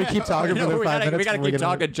that. Should we keep talking for No, the we 5 gotta, minutes? we gotta before we keep get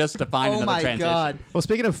into- talking just to find Oh another my transition. god! Well,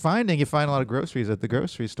 speaking of finding, you find a lot of groceries at the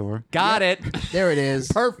grocery store, Got it. There it is.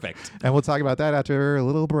 Perfect. and we'll talk about that after a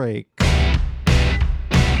little break.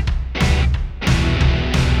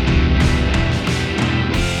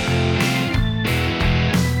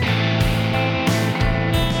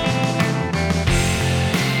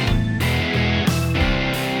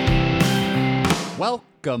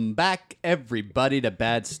 Welcome back, everybody, to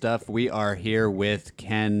Bad Stuff. We are here with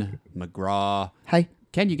Ken McGraw. Hi.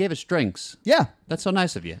 Ken, you gave us drinks. Yeah. That's so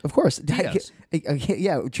nice of you. Of course. Yes.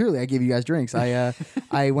 Yeah, truly, I gave you guys drinks. I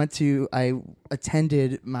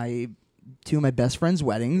attended two of my best friends'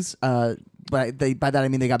 weddings. But by that I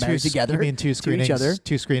mean they got married together. You mean two to screenings? each other.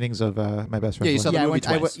 Two screenings of my best friend. Yeah, you saw the Yeah, movie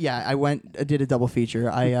twice. I did a double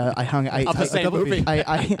feature. I hung. Of the same movie.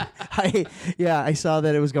 I saw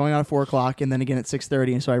that it was going on at 4:00 and then again at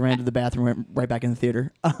 6:30, and so I ran to the bathroom, went right back in the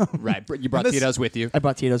theater. Right. You brought this- Tito's with you. I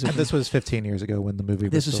bought Tito's. And this was 15 years ago when the movie.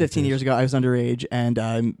 This was still 15 in years ago. I was underage, and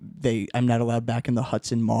I'm not allowed back in the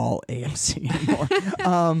Hudson Mall AMC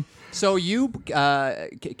anymore. So you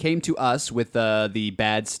came to us with the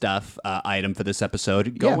Bad Stuff item for this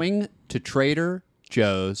episode, going to Trader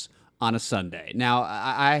Joe's on a Sunday. Now,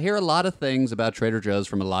 I hear a lot of things about Trader Joe's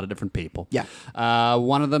from a lot of different people. Yeah.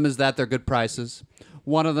 One of them is that they're good prices.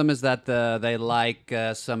 One of them is that they like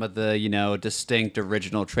some of the distinct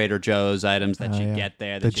original Trader Joe's items that you yeah. get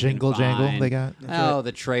there. The That you can Jingle Jangle find. they got? Oh,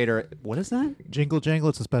 the Trader. What is that? Jingle Jangle.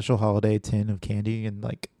 It's a special holiday tin of candy and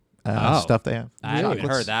Oh. stuff they have. I haven't even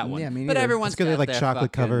Chocolates. heard that one. Yeah, me but neither. everyone's It's because they got have their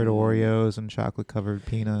chocolate covered fucking- Oreos and chocolate covered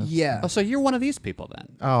peanuts. Yeah. Oh, so you're one of these people then?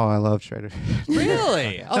 Oh, I love Trader.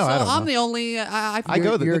 Really? Oh, No, so I don't I'm know. the only. I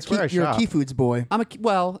go there. You're That's where I you're a shop. Key Foods boy. I'm a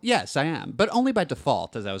well, yes, I am, but only by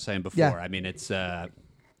default, as I was saying before. Yeah. I mean, it's.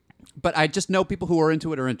 But I just know people who are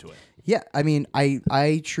into it are into it. Yeah, I mean,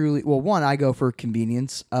 I truly I go for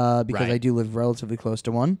convenience because Right. I do live relatively close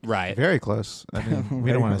to one. Right. Very close. I mean,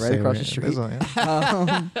 we don't want to right say across where- the street. there's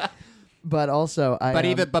a- But also,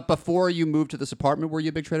 But before you moved to this apartment, were you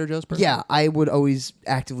a big Trader Joe's person? yeah, I would always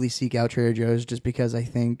actively seek out Trader Joe's just because I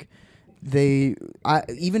think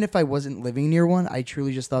even if I wasn't living near one, I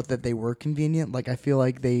truly just thought that they were convenient. Like I feel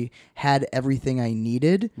like they had everything I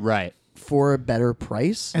needed Right. for a better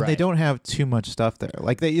price. And they Right. don't have too much stuff there.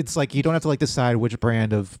 It's like you don't have to decide which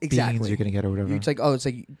brand of beans Exactly. you're gonna get or whatever. It's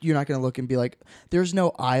like you're not going to look and be like, there's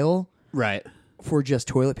no aisle Right. for just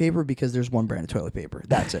toilet paper because there's one brand of toilet paper.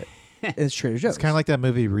 That's it. It's Trader Joe's. It's kind of like that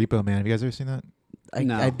movie Repo Man. Have you guys ever seen that?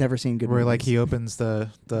 No. I've never seen good Where movies. he opens the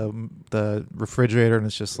refrigerator and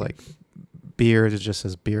it's just like beer. It just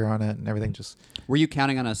says beer on it and everything. Just Were you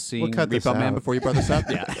counting on us seeing cut this Repo Man out. before you brought this up?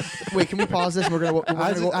 Yeah. Wait, can we pause this? We're gonna watch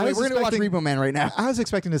expecting- Repo Man right now. I was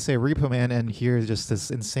expecting to say Repo Man and hear just this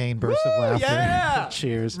insane burst of laughter. yeah!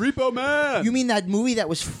 Cheers. Repo Man. You mean that movie that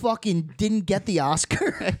was fucking didn't get the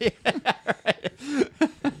Oscar?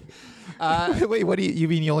 Wait, what do you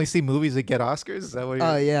mean? You only see movies that get Oscars? Is that what?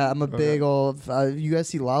 Oh yeah, I'm a big old. You guys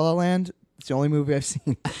see La La Land? It's the only movie I've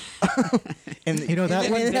seen. And You know,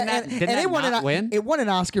 that one- didn't that it won not an, win? It won an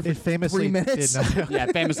Oscar for It famously 3 minutes. did not. Yeah,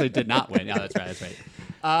 famously did not win. Yeah, that's right.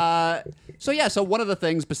 That's right. So one of the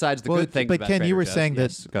things besides the good things but about Ken, Trader you were Joe's- saying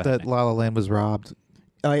yes, go that ahead, that Nick. La La Land was robbed.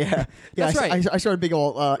 Oh yeah, That's right. I started a big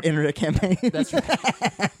old internet campaign. That's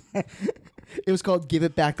right. It was called "Give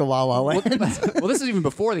It Back to La La Land." Well, this is even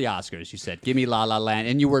before the Oscars. You said, "Give me La La Land,"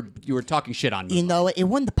 and you were talking shit on me. You know, it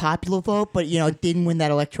won the popular vote, but it didn't win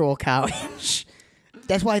that electoral college.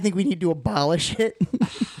 That's why I think we need to abolish it.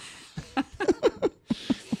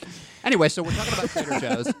 Anyway, so we're talking about Trader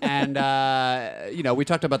Joe's, and we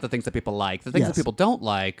talked about the things that people like. The things that Yes. people don't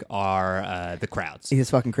like are the crowds. It's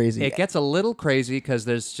fucking crazy. It gets a little crazy because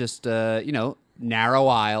there's just narrow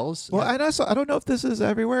aisles. Well, and also, I don't know if this is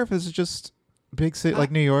everywhere. If it's just big city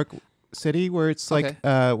like New York City, where it's like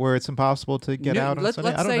where it's impossible to get out on Sunday.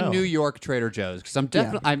 Let's I don't say know. New York Trader Joe's, because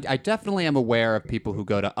I definitely am aware of people who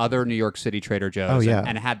go to other New York City Trader Joe's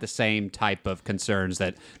and had the same type of concerns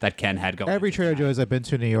that Ken had going. Every Trader Joe's I've been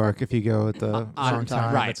to in New York, if you go at the wrong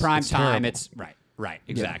time, right? Prime time. terrible. It's right,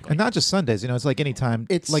 exactly. And not just Sundays. It's like any time.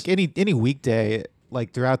 It's like any weekday.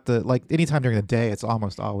 Like throughout any time during the day, it's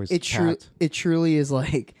almost always packed. It truly is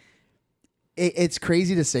like. It's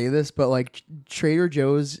crazy to say this, but like Trader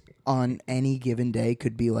Joe's on any given day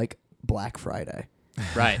could be like Black Friday.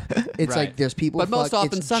 Right. It's like there's people, but most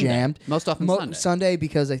often it's Sunday. jammed. Most often Sunday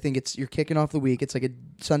because I think you're kicking off the week. It's like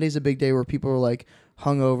Sunday's a big day where people are like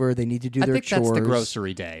hungover. They need to do their chores. I think that's the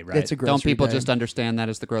grocery day, right? It's a grocery Don't people day. just understand that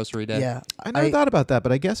as the grocery day? Yeah, I never thought about that,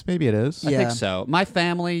 but I guess maybe it is. I think so. My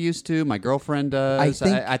family used to. My girlfriend does.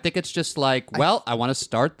 I think it's just like, I want to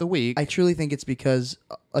start the week. I truly think it's because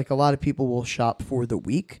like a lot of people will shop for the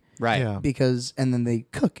week. Right. Yeah. Because and then they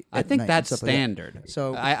cook. I think night that's and stuff like that. standard.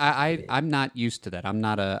 So I'm not used to that.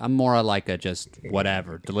 I'm more like a just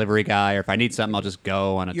whatever delivery guy, or if I need something, I'll just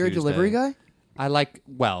go on a you're Tuesday. a delivery guy?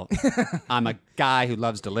 I'm a guy who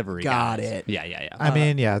loves delivery. Got guys. it. Yeah. I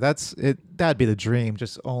mean, that's it. That'd be the dream.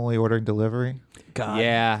 Just only ordering delivery. God.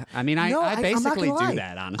 Yeah. I mean, No, I I'm not basically gonna lie. do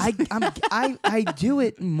that, honestly. I do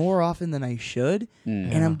it more often than I should,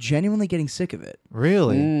 and I'm genuinely getting sick of it.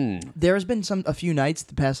 Really? There's been a few nights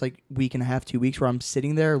the past like week and a half, 2 weeks where I'm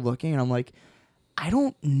sitting there looking and I'm like, I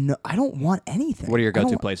don't know, I don't want anything. What are your I don't-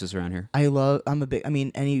 go-to places around here? I'm a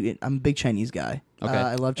big Chinese guy. Okay.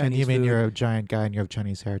 I love And Chinese you mean food. you're a giant guy and you have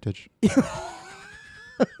Chinese heritage?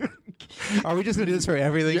 Are we just gonna do this for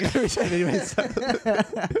everything?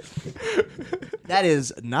 That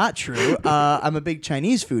is not true. I'm a big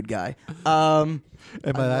Chinese food guy. And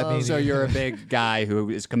by that means So you're a big guy who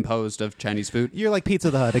is composed of Chinese food? you're like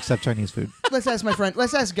Pizza the Hut except Chinese food. Let's ask my friend.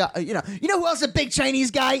 Let's ask you know who else is a big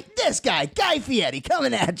Chinese guy? This guy, Guy Fieri,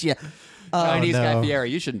 coming at you. Chinese no. Guy Fieri.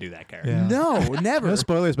 You shouldn't do that, Carrie. Yeah. No, never. No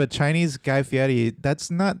spoilers, but Chinese Guy Fieri, that's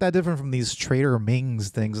not that different from these Trader Ming's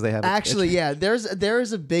things they have. Actually, yeah, there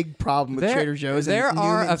is a big problem with Trader Joe's. There and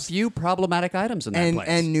are a Newman's, few problematic items in that place.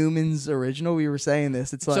 and Newman's Original. We were saying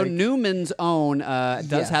this. It's like So Newman's Own does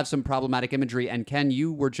Yeah. have some problematic imagery, and Ken,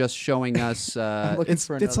 you were just showing us looking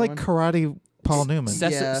for it's another like one. karate Paul Newman.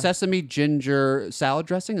 Yeah. sesame ginger salad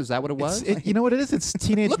dressing. Is that what it was? You know what it is? It's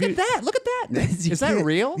Teenage Look at that! Look at that! Is that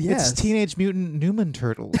real? Yeah. It's Yes. Teenage Mutant Newman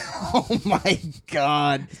Turtles. Oh my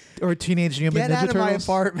God! Or Teenage Mutant Get Ninja out of Turtles.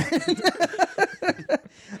 my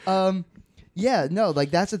apartment. Yeah, no,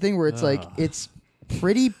 like that's the thing where it's like it's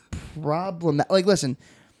pretty problematic. Like, listen,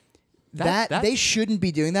 that they shouldn't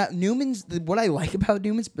be doing that. Newman's. What I like about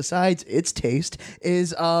Newman's, besides its taste,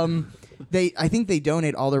 is I think they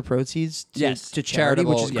donate all their proceeds to charity,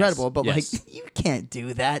 charitable, which is incredible. But yes. like, you can't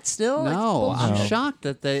do that still. No, It's I'm bullshit. shocked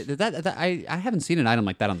that I haven't seen an item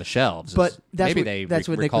like that on the shelves. But that's maybe what Nick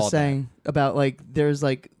recalled was saying about like there's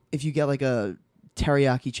like if you get like a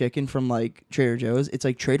teriyaki chicken from like Trader Joe's, it's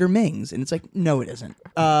like Trader Ming's, and it's like no, it isn't.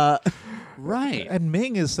 Right. And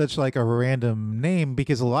Ming is such like a random name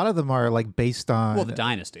because a lot of them are like based on. Well, the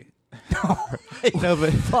dynasty. no,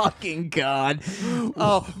 but Fucking God.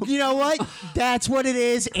 Oh, you know what? That's what it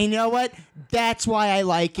is. And you know what? That's why I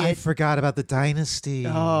like I it. forgot about the dynasty.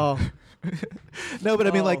 Oh, No, but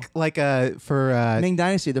I mean for Ming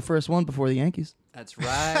Dynasty, the first one before the Yankees. That's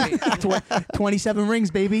right. 27 rings,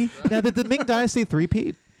 baby. now did the Ming Dynasty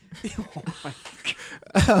three-peat?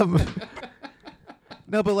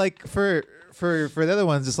 No, but like for the other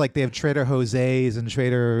ones, it's like they have Trader Jose's and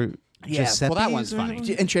Trader Yeah, Giuseppe's. well, that one's or funny.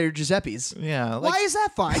 something? And Trader Giuseppe's. Yeah. Like, Why is that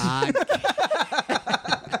fine?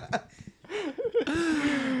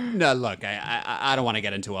 No, look, I don't want to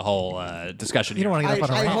get into a whole discussion. You don't here. want to get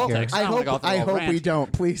off on a I rant hope, here. politics. I don't wanna go hope, off on a I whole hope we rant.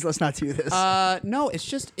 don't. Please, let's not do this. No, it's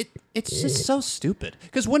just so stupid.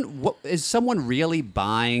 Because what is someone really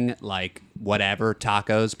buying like whatever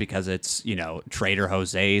tacos because it's Trader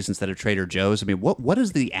Jose's instead of Trader Joe's? I mean, what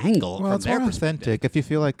is the angle Well, from it's their more perspective? authentic if you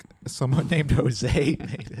feel like someone named Jose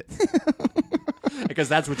made it. Because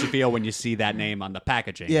that's what you feel when you see that name on the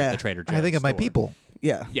packaging. Yeah. At the Trader Joe's I think of my store. people.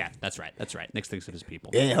 yeah. Yeah, that's right. That's right. Nick thinks of his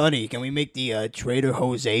people. Hey, honey, can we make the Trader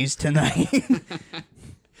Jose's tonight?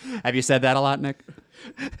 Have you said that a lot, Nick?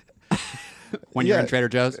 When you're Yeah. in Trader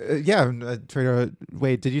Joe's? Trader.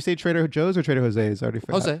 Wait, did you say Trader Joe's or Trader Jose's? I already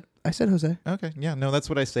forgot. Jose. I said Jose. Okay, yeah, no, that's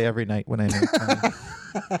what I say every night when I make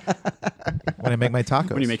when I make my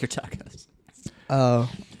tacos. When you make your tacos.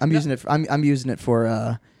 I'm using it. I'm using it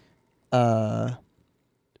for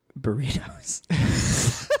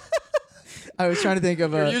burritos. I was trying to think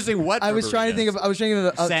of You're using what? I for was trying to think of. burritos? I was trying to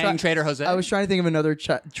think of. Saying Trader Jose. I was trying to think of another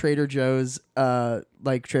Trader Joe's,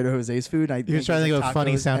 like Trader Jose's food. You're trying to think of a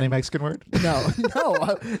funny sounding Mexican word? No.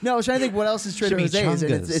 I was trying to think what else is Trader Jose's,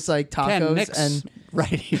 and it's like Ken, tacos Nick's and right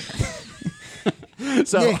here.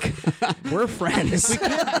 So Nick. We're friends.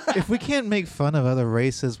 If we can't make fun of other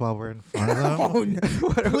races while we're in front of them, Oh,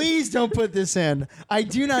 no. Please don't put this in. I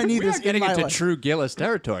do not need we this are getting in my into life. true Gillis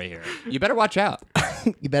territory here. You better watch out.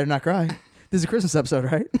 You better not cry. This is a Christmas episode,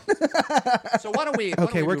 right? So why don't we?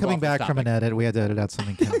 okay, we're coming back from an edit. We had to edit out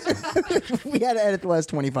something. We had to edit the last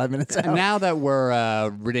 25 minutes out. Now that we're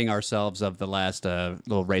ridding ourselves of the last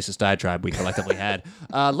little racist diatribe we collectively had,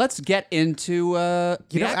 let's get into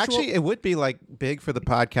You know, actually, it would be like big for the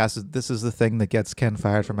podcast. This is the thing that gets Ken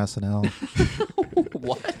fired from SNL.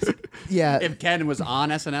 what? Yeah. If Ken was on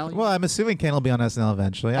SNL, Well, I'm assuming Ken will be on SNL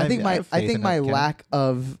eventually. I think have faith in that, Ken. lack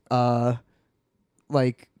of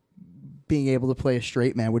like being able to play a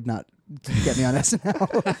straight man would not get me on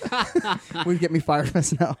SNL. Would get me fired from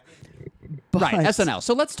SNL. But, right, SNL.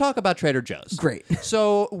 So let's talk about Trader Joe's. Great.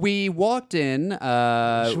 So we walked in.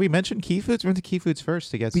 Should we mention Key Foods? We went to Key Foods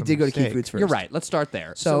first to get. We some did go to Key steak. Foods first. You're right. Let's start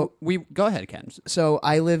there. So we go ahead, Ken. So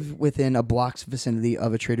I live within a block's vicinity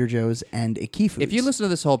of a Trader Joe's and a Key Foods. If you listen to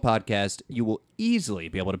this whole podcast, you will easily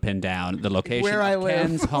be able to pin down the location Where of I live.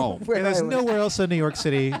 Ken's home. Where And there's I live. nowhere else in New York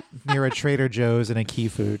City near a Trader Joe's and a Key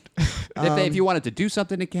Food. If you wanted to do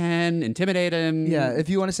something to Ken, intimidate him. Yeah, if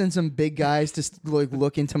you want to send some big guys to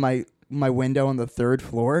look into my window on the third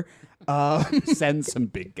floor. Send some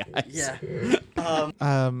big guys.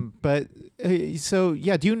 But so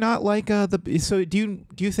yeah, do you not like the? So do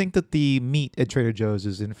you think that the meat at Trader Joe's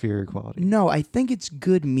is inferior quality? No, I think it's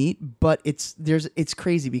good meat, but it's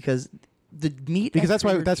crazy because the meat Because at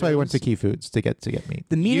that's why we went to Trader Key Foods to get meat.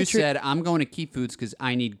 The meat You at Trader said I'm going to Key Foods because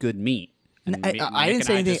I need good meat. And I Nick didn't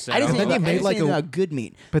say and anything. just said, I didn't "Oh, say then you anything, made I didn't like say a- anything about good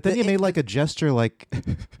meat. But then you made like a gesture, like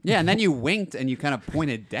Yeah, and then you winked and you kind of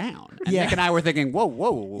pointed down. And Yeah. Nick and I were thinking, whoa,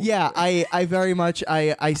 whoa. Yeah, I very much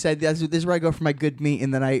I said this is where I go for my good meat,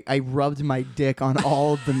 and then I rubbed my dick on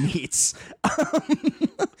all of the meats.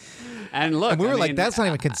 And look, and we were I like, mean, that's not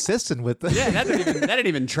even consistent with the. Yeah, that didn't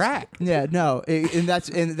even track. Yeah, no, and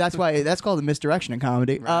that's why that's called a misdirection in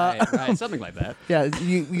comedy. Right, something like that. Yeah,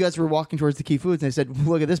 you guys were walking towards the Key Foods, and I said,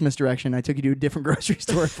 "Look at this misdirection." I took you to a different grocery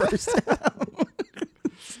store first.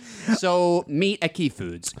 So meat at Key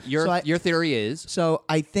Foods. Your theory is So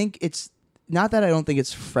I think it's not that I don't think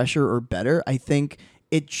it's fresher or better. I think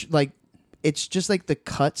it's just like the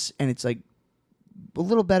cuts, and it's like a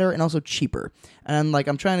little better and also cheaper. And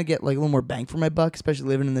I'm trying to get like a little more bang for my buck, especially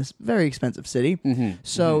living in this very expensive city.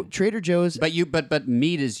 So Trader Joe's. but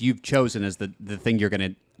meat is you've chosen as the thing you're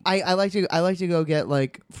gonna. I like to go get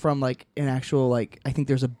like from like an actual like I think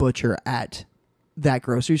there's a butcher at that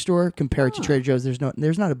grocery store compared to Trader Joe's. There's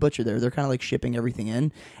not a butcher there. They're kind of like shipping everything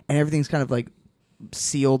in, and everything's kind of like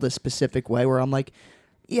sealed a specific way where I'm like,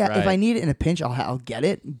 yeah, if I Right. need it in a pinch, I'll get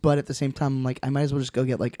it. But at the same time, I'm like, I might as well just go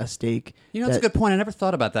get like a steak. You know, that's a good point. I never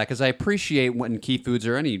thought about that because I appreciate when Key Foods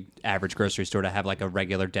or any average grocery store to have like a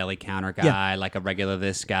regular deli counter guy, like a regular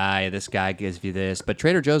this guy gives you this. But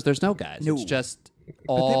Trader Joe's, there's no guys. No. It's just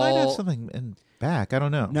But all. they might have something in back. I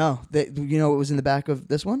don't know. No, you know what was in the back of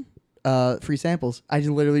this one? Free samples. I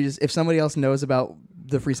just literally if somebody else knows about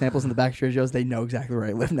the free samples in the back of Trader Joe's, they know exactly where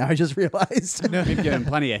I live now. I just realized. We've given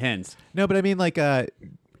plenty of hints. No, but I mean like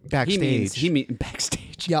backstage. He means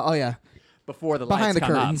backstage. Yeah. Oh yeah. Before the Behind lights the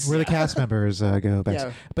come curtains. up. where the cast members go back.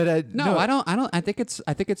 Yeah. But No, I don't. I think it's.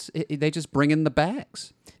 They just bring in the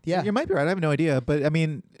bags. Yeah. You might be right. I have no idea, but I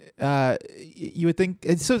mean, you would think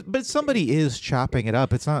but somebody is chopping it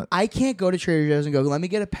up. It's not I can't go to Trader Joe's and go, let me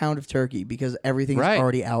get a pound of turkey because everything's Right.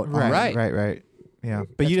 already out. on Right. right. Yeah,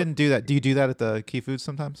 but you didn't do that. Do you do that at the Key Foods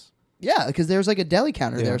sometimes? Yeah, because there's like a deli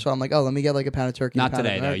counter Yeah. there, so I'm like, oh, let me get like a pound of turkey. and Not a pound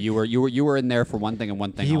today of though. You were in there for one thing and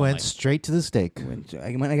one thing. He only. went straight to the steak.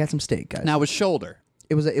 I got some steak, guys. Now with shoulder.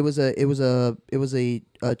 It was a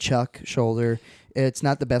chuck shoulder. It's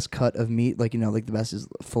not the best cut of meat, like the best is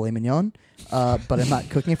filet mignon. But I'm not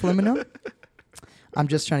cooking filet mignon. I'm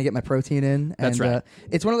just trying to get my protein in. That's and, right.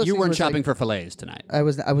 It's one of those. You things weren't where it's like- shopping for fillets tonight. I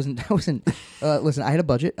wasn't. Listen, I had a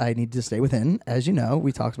budget. I needed to stay within. As you know,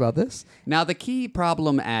 we talked about this. Now, the key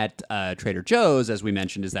problem at Trader Joe's, as we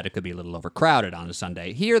mentioned, is that it could be a little overcrowded on a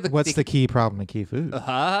Sunday. Here, What's the key problem at Key Foods?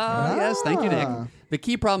 Yes, thank you, Nick. The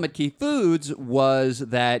key problem at Key Foods was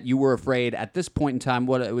that you were afraid at this point in time,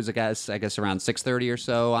 what it was, I guess around 6:30 or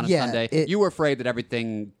so on a Yeah, Sunday, you were afraid that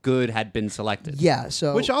everything good had been selected. Yeah,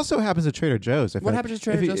 so Which also happens at Trader Joe's. What happens at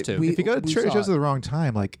Trader Joe's, too? If you go to we Trader saw Joe's it. at the wrong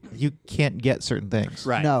time, like you can't get certain things.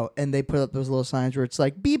 Right. no, and they put up those little signs where it's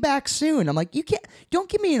like, "Be back soon." I'm like, don't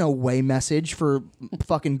give me an away message for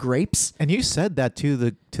fucking grapes. And you said that to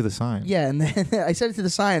the sign. Yeah, and then I said it to the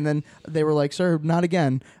sign, and then they were like, "Sir, not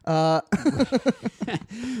again."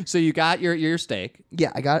 So you got your steak.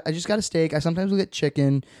 Yeah, I just got a steak. I sometimes will get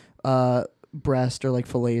chicken, breast, or like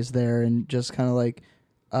fillets there, and just kind of like.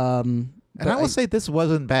 And I will say this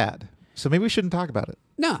wasn't bad. So maybe we shouldn't talk about it.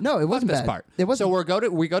 No, it wasn't this bad. part. It wasn't. So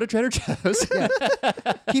we go to Trader Joe's.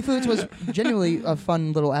 Key Foods was genuinely a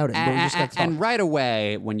fun little outing, but we just got to talk. And right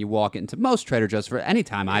away, when you walk into most Trader Joe's, for any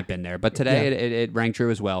time I've been there, but today it rang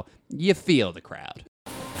true as well, you feel the crowd.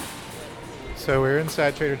 So we're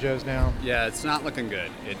inside Trader Joe's now. Yeah, it's not looking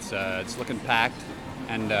good. It's looking packed,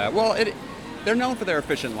 and they're known for their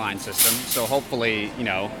efficient line system. So hopefully,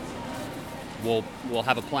 we'll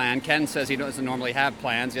have a plan. Ken says he doesn't normally have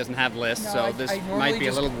plans. He doesn't have lists, so this might be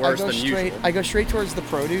a little worse than usual. I go straight towards the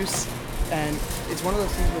produce, and it's one of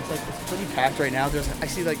those things where it's like it's pretty packed right now. I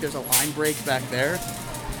see there's a line break back there.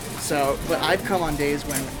 So, but I've come on days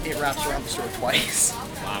when it wraps around the store twice.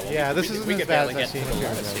 Wow, well, Yeah, this isn't we as could bad barely as get I've to seen the it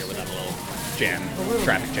lettuce here, here with that little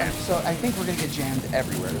traffic jam. So I think we're gonna get jammed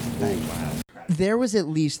everywhere. Is the thing. There was at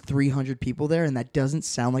least 300 people there, and that doesn't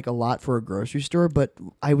sound like a lot for a grocery store. But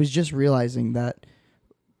I was just realizing that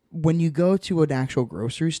when you go to an actual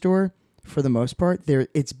grocery store, for the most part,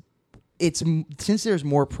 it's since there's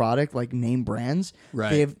more product like name brands,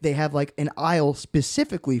 Right. they have like an aisle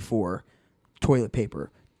specifically for toilet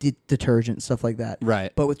paper, detergent, stuff like that.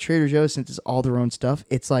 Right. But with Trader Joe's, since it's all their own stuff,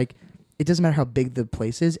 it's like it doesn't matter how big the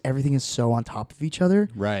place is. Everything is so on top of each other.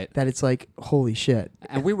 Right. That it's like, holy shit.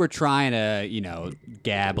 And we were trying to,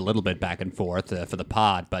 gab a little bit back and forth for the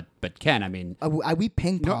pod, but Ken, I mean, We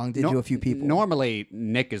ping ponged into a few people. Normally,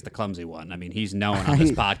 Nick is the clumsy one. I mean, he's known on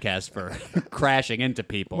this podcast for crashing into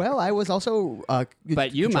people. Well, I was also.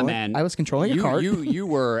 but you, my man, I was controlling a cart. You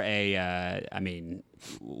were a. I mean,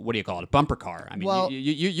 what do you call it? A bumper car. I mean, Well,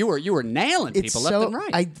 you were nailing It's people so, left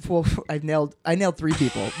and right. I nailed 3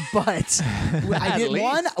 people, but I At did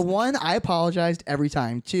least. one. I apologized every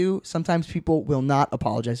time. 2, sometimes people will not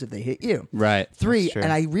apologize if they hit you. Right. 3, That's true.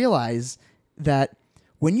 and I realize that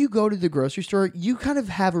when you go to the grocery store, you kind of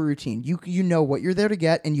have a routine. You know what you're there to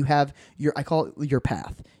get, and you have I call it your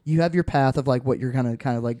path. You have your path of like what you're gonna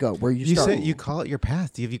kind of like go where you You start. say you call it your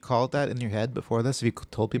path. Have you called that in your head before this? Have you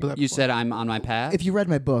told people that? You before? said I'm on my path. If you read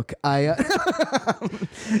my book,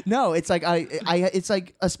 no, it's like it's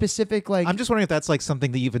like a specific like. I'm just wondering if that's like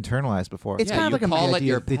something that you've internalized before. It's kind of you like a call it idea-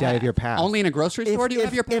 your the idea of your path. Only in a grocery store do you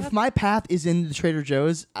have your path? If my path is in the Trader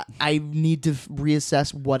Joe's, I need to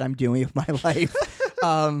reassess what I'm doing with my life.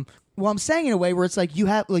 Well, I'm saying in a way where it's like you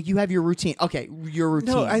have your routine. Okay, your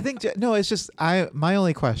routine. No, I think it's just my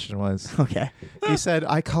only question was Okay. you said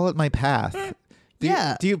I call it my path.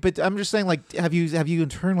 Yeah. But I'm just saying, like, have you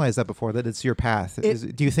internalized that before? That it's your path.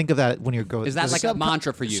 Do you think of that when you're going? Is that like a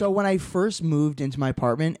mantra for you? So when I first moved into my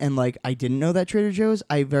apartment and like I didn't know that Trader Joe's,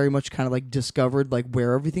 I very much kind of like discovered like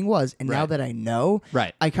where everything was. And now Right. that I know,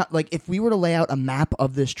 Right. I like if we were to lay out a map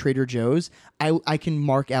of this Trader Joe's, I can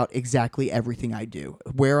mark out exactly everything I do,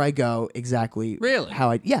 where I go, exactly Really?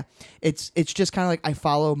 how it's just kind of like I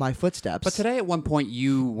follow my footsteps. But today, at one point,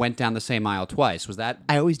 you went down the same aisle twice. Was that?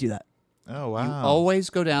 I always do that. Oh wow! Always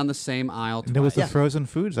go down the same aisle. and it was twice. the frozen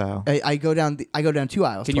foods aisle. I go down 2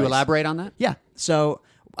 aisles. Can you twice. elaborate on that? Yeah. So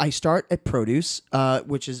I start at produce,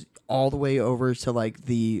 which is all the way over to like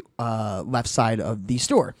the left side of the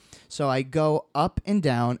store. So I go up and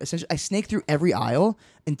down. Essentially, I snake through every aisle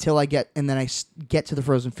until I get to the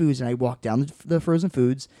frozen foods, and I walk down the frozen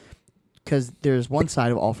foods because there's one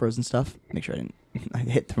side of all frozen stuff. Make sure I didn't I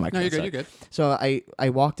hit the microphone. No, you're good. Sorry. You're good. So I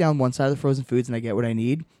walk down one side of the frozen foods, and I get what I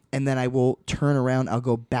need, and then I will turn around. I'll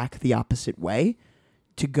go back the opposite way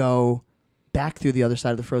to go back through the other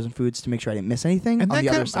side of the frozen foods to make sure I didn't miss anything And on that the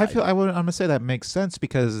kind other of, side. I'm gonna say that makes sense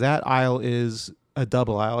because that aisle is a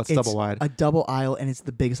double aisle. It's double wide. A double aisle, and it's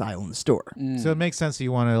the biggest aisle in the store. So it makes sense that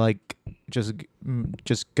you want to like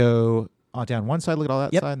just go down one side, look at all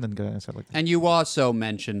that Yep. side, and then go down the side like that. And you also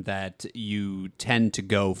mentioned that you tend to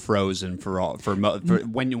go frozen for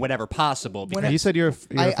whenever possible. Because Now, you said you're a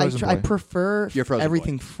frozen I boy. prefer You're a frozen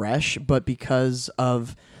everything fresh, but because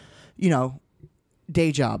of,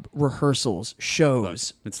 day job, rehearsals,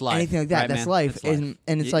 shows, it's life, anything like that, right, that's man? life. It's life.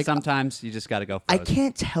 And it's You- like sometimes you just got to go I frozen.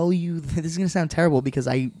 can't tell you. This is gonna sound terrible because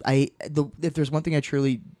if there's one thing I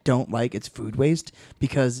truly don't like, it's food waste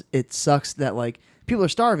because it sucks that like people are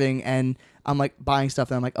starving, and I'm like buying stuff,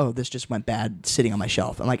 and I'm like, oh, this just went bad sitting on my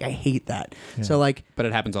shelf. I'm like, I hate that. Yeah. So like, But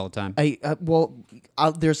it happens all the time.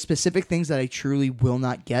 there's specific things that I truly will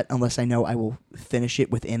not get unless I know I will finish it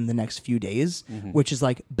within the next few days, which is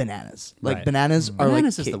like bananas. Like Right. bananas are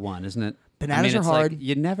Bananas like is the one, isn't it? Bananas are it's hard.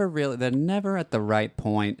 Like, they're never at the right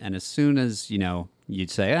point, and as soon as you'd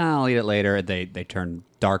say, I'll eat it later, they turn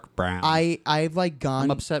dark brown. I've like gone.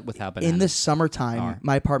 I'm upset with how bananas in the summertime, are.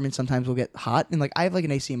 my apartment sometimes will get hot, and like I have like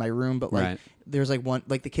an AC in my room, but like Right. there's like one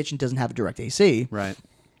like the kitchen doesn't have a direct AC, Right.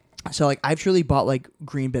 so like I've truly bought like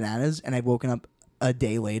green bananas, and I've woken up a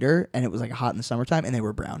day later, and it was like hot in the summertime, and they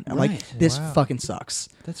were brown. I'm like, Right. this Wow. fucking sucks.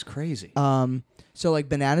 That's crazy. So like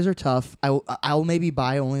bananas are tough. I'll maybe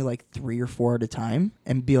buy only like 3 or 4 at a time,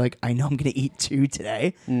 and be like, I know I'm gonna eat 2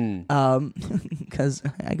 today, because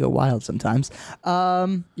I go wild sometimes.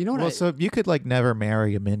 You know what? Well, so you could like never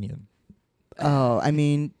marry a minion. Oh, I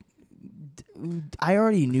mean, I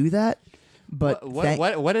already knew that, but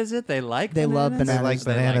what is it? They like They love bananas? They like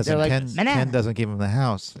bananas, They're and like, Ken "Banana." doesn't give him the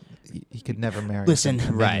house. He could never marry. Listen,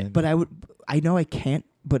 a right, minion. but I know I can't,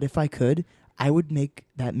 but if I could, I would make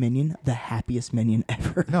that minion the happiest minion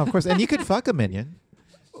ever. no, of course, and you could fuck a minion.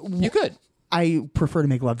 You could. I prefer to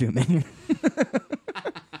make love to a minion.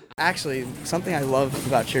 Actually, something I love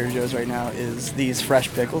about Trader Joe's right now is these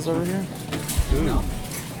fresh pickles over here. No.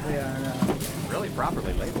 Yeah, Really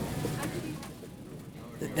properly labeled.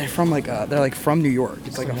 they're from they're from New York.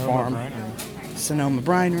 It's like a farm. Sonoma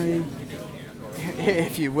Brinery,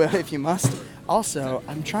 if you will, if you must. Also,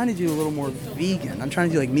 I'm trying to do a little more vegan. I'm trying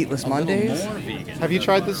to do like meatless Mondays. More vegan. Have you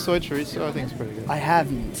tried this soy chorizo? I think it's pretty good. I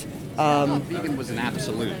haven't. Vegan was an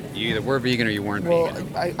absolute. You either were vegan or you weren't Well,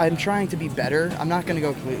 vegan. I'm trying to be better. I'm not gonna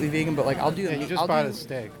go completely vegan, but like I'll do. Yeah, you just I'll bought do, a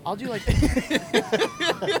steak. I'll do like.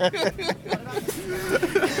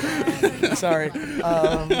 Sorry.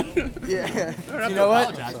 Yeah. You know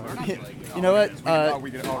what? You know what?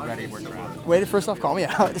 Wait. First off, call me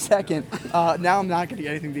out. Second, now I'm not gonna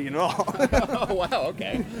get anything vegan at all. Oh wow.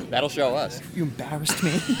 Okay. That'll show us. You embarrassed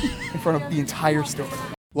me in front of the entire store.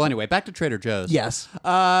 Well, anyway, back to Trader Joe's. Yes.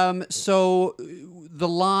 So the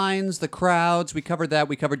lines, the crowds, we covered that.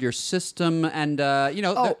 We covered your system, and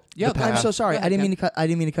Oh, yeah. I'm so sorry. Go I didn't ahead, mean to cut. I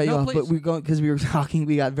didn't mean to cut you No, off. please. But we going because we were talking.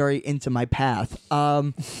 We got very into my path.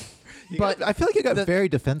 But I feel like you got very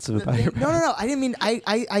defensive about your. no. I didn't mean.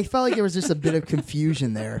 I felt like there was just a bit of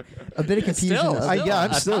confusion there. A bit of confusion. Still, of- yeah,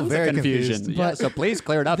 I'm a still tons of very confusion. confused. Yeah, But- so please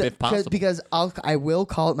clear it up if possible. Because I will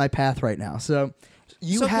call it my path right now. So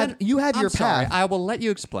you So have then- you have I'm your sorry, path. I will let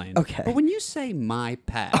you explain. Okay. But when you say my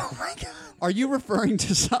path, Oh my god. are you referring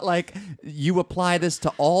to like you apply this to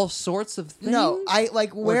all sorts of things? No, I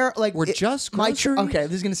like where like or just my groceries? okay.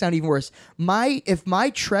 This is gonna sound even worse. If my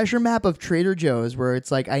treasure map of Trader Joe's, where it's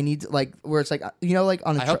like I need to, like where it's like like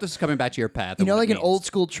on a I hope this is coming back to your path. you know and what like it an means. old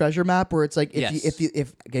school treasure map where it's like Yes.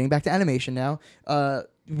 if getting back to animation now,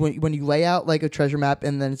 when you lay out like a treasure map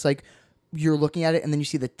and then it's like you're looking at it and then you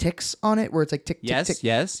see the ticks on it where it's like tick tick Yes, tick.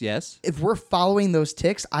 yes. If we're following those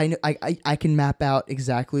ticks, I can map out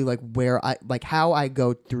exactly like where how I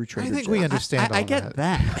go through Trader I Joe's. think we understand. I all get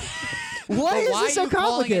that. Why is Why this so are you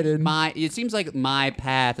calling complicated? It seems like my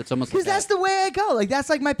path. It's almost Because like that's the way I go. Like that's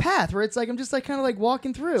like my path, where it's like I'm just like kind of like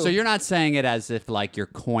walking through. So you're not saying it as if like you're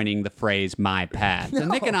coining the phrase "my path." So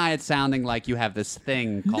Nick and I, it's sounding like you have this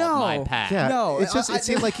thing called No. "my path." Yeah, No, it's just it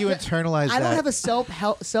seemed like you internalized I that. don't have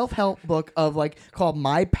a self-help book of like called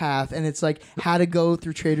My Path, and it's like how to go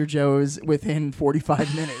through Trader Joe's within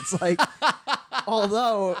 45 minutes. Like,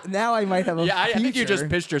 although now I might have a Yeah, I think you just future.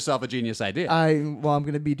 pitched yourself a genius idea. I'm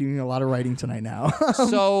going to be doing a lot of writing tonight now.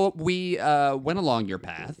 So we went along your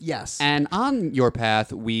path. Yes. And on your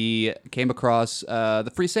path, we came across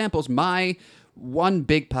the free samples. My one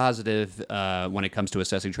big positive when it comes to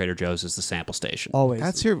assessing Trader Joe's is the sample station. Always.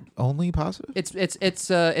 That's your only positive.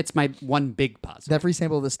 It's my one big positive. That free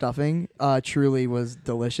sample of the stuffing truly was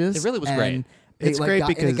delicious. It really was and great. It's great and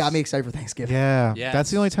because- it got me excited for Thanksgiving. Yeah, Yes. that's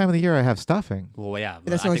the only time of the year I have stuffing. Well, yeah.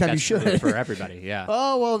 That's I the only think time you that's true should. for everybody. Yeah.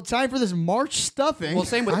 Oh well, time for this March stuffing. Well,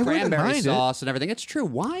 same with I wouldn't cranberry mind it. sauce and everything. It's true.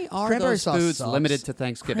 Why are Cranberry those sauce foods sucks. limited to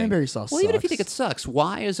Thanksgiving? Cranberry sauce Well, even if you sucks. think it sucks,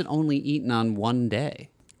 why is it only eaten on one day?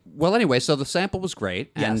 Well, anyway, so the sample was great,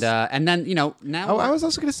 Yes. and then now Oh, I was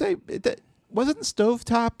also going to say, wasn't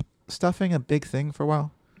stovetop stuffing a big thing for a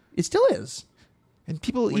while? It still is. And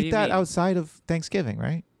people What do eat you that mean? outside of Thanksgiving,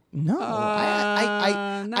 right? No,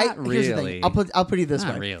 not Here's the really. thing. I'll put it this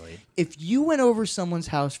Not way. really. If you went over someone's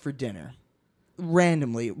house for dinner,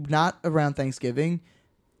 randomly, not around Thanksgiving,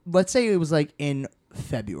 let's say it was like in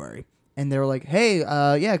February, and they were like, "Hey,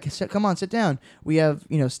 yeah, come on, sit down. We have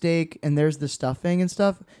steak, and there's the stuffing and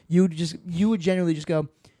stuff." You would generally just go,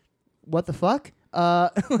 "What the fuck?"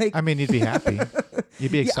 Like, I mean, you'd be happy.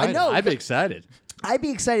 You'd be I excited. know. I'd be excited. I'd be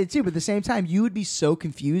excited too, but at the same time, you would be so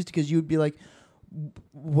confused because you would be like,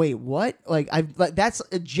 "Wait, what?" Like that's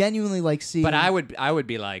genuinely like seeing. But I would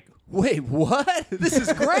be like, wait, what? This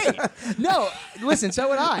is great. No, listen. So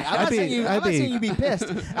would I. I'm not saying you'd be pissed.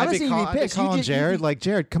 I'm not saying you'd be pissed. calling Jared, like,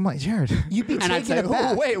 Jared, come on, Jared. You'd be And taken I'd say,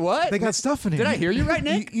 aback. oh, wait, what? They got stuff in here. Did I hear you right,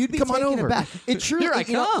 Nick? You'd be Come on taken over. aback. It truly. Here I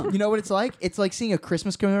you know- come. You know what it's like? It's like seeing a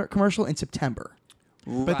Christmas commercial in September.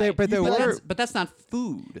 But there But that's not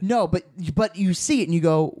food. No, but you see it and you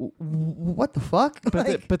go, "What the fuck?"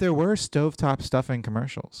 Like, but there were stovetop stuffing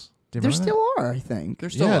commercials. Do you there remember still are, I think. There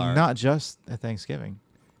that? still Yeah, are. not just at Thanksgiving.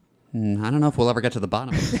 I don't know if we'll ever get to the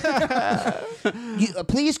bottom of it.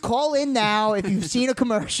 Please call in now if you've seen a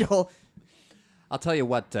commercial. I'll tell you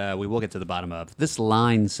what we will get to the bottom of. This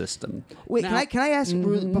line system. Wait, Now- can I ask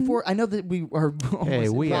before? I know that we are Hey,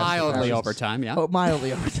 we have Mildly questions. overtime, yeah. oh,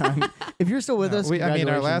 mildly over time. If you're still with us, I mean, our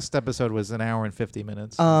congratulations. last episode was an hour and 50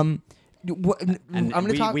 minutes. And I'm going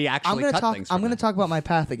to talk. we actually I'm going to cut talk. things I'm from going to that. talk about my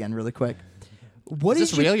path again, really quick. What Is did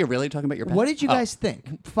this you? real? You're really talking about your past? What did you Oh. guys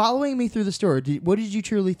think? Following me through the store, what did you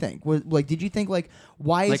truly think? Did you think like,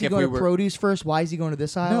 why is Like he if going we to were- produce first? Why is he going to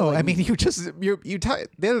this aisle? no, Like, I mean,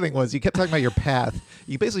 the other thing was you kept talking about your path.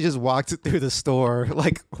 You basically just walked through the store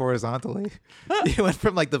like horizontally. You went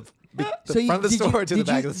from like the front of the store to the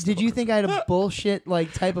back of the store. Did you think I had a bullshit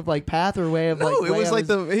like type of like path or way of No, like? it way was I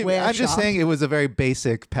like way I I'm just shopped? saying it was a very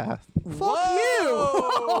basic path. Fuck you!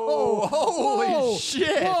 Whoa, holy Whoa,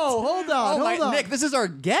 shit! Whoa, hold on, Oh my, hold on. Nick, this is our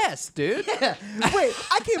guest, dude. Yeah. Wait,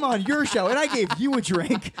 I came on your show and I gave you a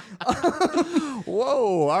drink.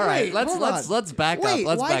 Whoa! All right, Wait, let's hold on. let's back Wait, up.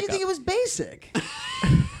 Let's why back do you up. think it was basic?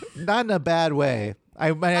 Not in a bad way.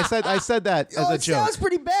 I said that as Oh, a it joke. sounds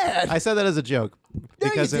pretty bad. I said that as a joke No,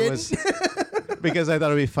 because you it didn't. was because I thought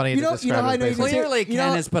it would be funny You know- to you know describe how I it know you as didn't basic. say- Clearly, You know-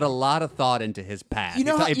 Ken has put a lot of thought into his past. You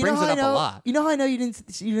know, he you brings know it how up I know, a lot. You know how I know you didn't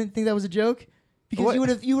think that was a joke? Because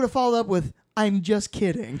What? you would have followed up with, "I'm just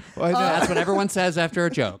kidding." Well, I know. That's what everyone says after a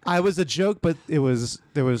joke. I was a joke, but there was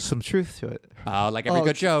some truth to it. Like every Oh,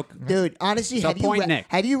 good joke. Dude, honestly, So point, Nick.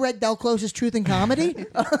 have you read Del Close's Truth in Comedy?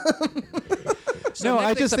 So No, Nick I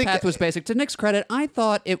thinks just the think- path was basic. To Nick's credit, I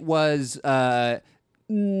thought it was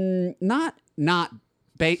not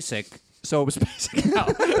basic. So it was basic. No,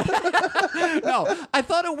 no. I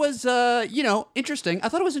thought it was interesting. I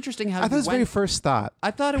thought it was interesting how I thought it was went. very first thought.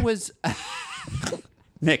 I thought it was.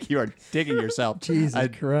 Nick, you are digging yourself Jesus a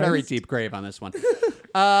Christ. very deep grave on this one.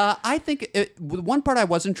 I think one part I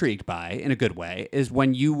was intrigued by, in a good way, is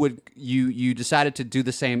when you decided to do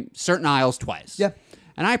the same certain aisles twice. Yeah.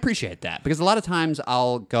 And I appreciate that because a lot of times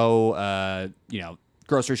I'll go,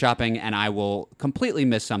 grocery shopping and I will completely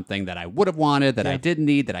miss something that I would have wanted, that I didn't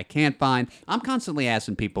need, that I can't find. I'm constantly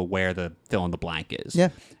asking people where the fill in the blank is. Yeah.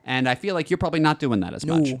 And I feel like you're probably not doing that as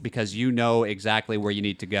No. much because you know exactly where you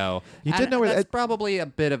need to go. You And did know where that's that- probably a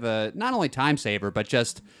bit of a not only time saver, but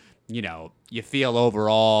just you feel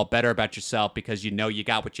overall better about yourself because you know you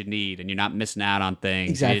got what you need and you're not missing out on things.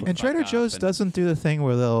 You Exactly. didn't And fuck Trader up Joe's and- doesn't do the thing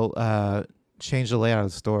where they'll change the layout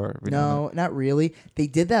of the store. We don't know. No, not really. They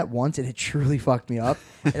did that once, and it truly fucked me up.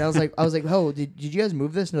 And I was like, "Oh, did you guys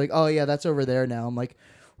move this?" And they're like, "Oh yeah, that's over there now." I'm like,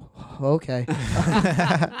 "Okay."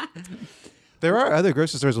 There are other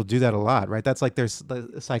grocery stores will do that a lot, right? That's like their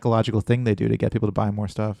psychological thing they do to get people to buy more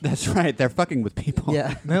stuff. That's right. They're fucking with people. Yeah.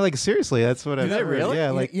 And they're like, seriously, that's what I've they heard. really?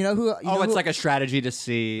 Yeah, like you know who? It's like a strategy to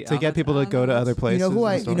see to get people to go to other places. You know who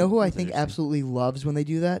I? and You know who I That's think interesting. absolutely loves when they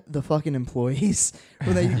do that? The fucking employees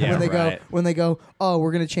when they Yeah, right. when they go. Oh,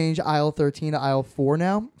 we're gonna change aisle 13 to aisle 4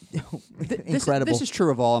 now. Incredible. This is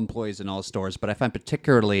true of all employees in all stores, but I find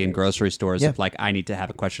particularly in grocery stores, Yeah. if like I need to have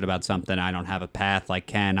a question about something, I don't have a path like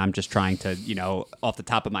Ken. I'm just trying to, off the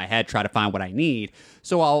top of my head, try to find what I need.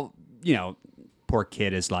 So I'll, poor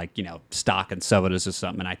kid is like, stocking sodas or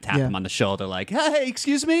something, and I tap Yeah. him on the shoulder like, hey,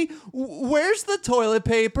 excuse me, where's the toilet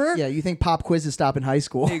paper? Yeah, you think pop quizzes stop in high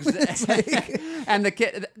school? Exactly. And the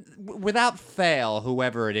kid, without fail,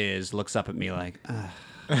 whoever it is, looks up at me like, ugh.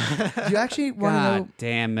 Do you actually want to God know?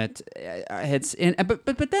 damn it! It's in, but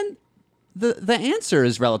then the answer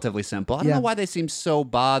is relatively simple. I don't Yeah. know why they seem so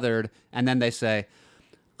bothered, and then they say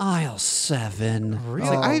aisle 7. Really?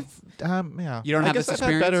 Oh. Yeah. You don't I have guess this I've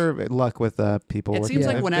had experience? better luck with people. It working seems there.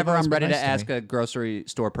 like They've whenever always I'm been ready to nice ask me. a grocery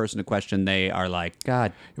store person a question, they are like,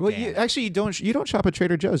 God, Well, damn. actually, you don't shop at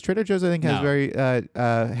Trader Joe's. Trader Joe's, I think, has No. very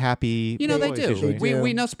happy. They employees do. usually. They We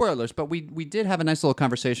do. know spoilers, but we did have a nice little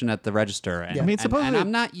conversation at the register. And, Yeah. I mean, and supposedly- I'm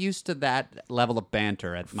not used to that level of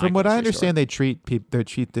banter at my From what I grocery understand, store. they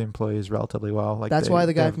treat the employees relatively well. Like That's they- why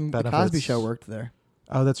the they guy have from the benefits. Cosby Show worked there.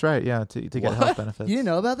 Oh, that's right. Yeah, to get What? health benefits. You didn't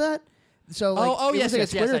know about that? So like, Oh, it yes, was like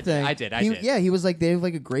yes, a Twitter yes, thing. I did. Yeah, he was like they have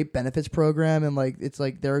like a great benefits program and like it's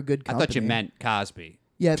like they're a good I company. thought you meant Cosby.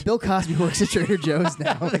 Yeah, Bill Cosby works at Trader Joe's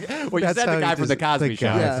now. Well, you That's said how the he guy from the does- Cosby the Show.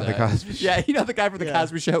 guy from the Cosby Show. Yeah, you know the guy from the Yeah.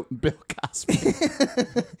 Cosby Show, Bill Cosby.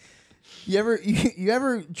 You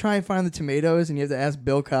ever try and find the tomatoes and you have to ask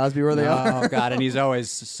Bill Cosby where they are? Oh God, and he's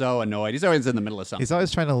always so annoyed. He's always in the middle of something. He's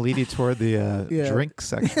always trying to lead you toward the Yeah. drink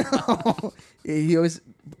section. He always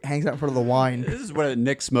hangs out in front of the wine. This is one of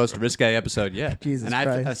Nick's most risque episode yet. Jesus and I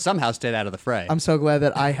Christ. somehow stayed out of the fray. I'm so glad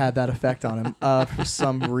that I had that effect on him for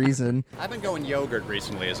some reason. I've been going yogurt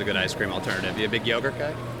recently as a good ice cream alternative. You a big yogurt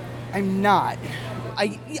guy? I'm not.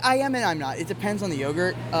 I am and I'm not. It depends on the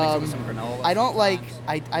yogurt. with some granola I don't like.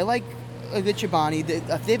 sometimes. I like the Chobani. They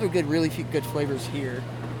have a really good flavors here.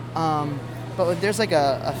 But there's like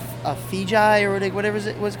a Fiji or whatever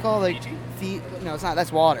what's it called? Like no, it's not.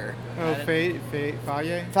 That's water. Oh, Faye. Faye.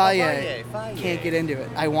 Can't get into it.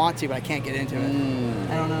 I want to, but I can't get into it.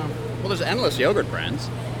 I don't know. Well, there's endless yogurt brands.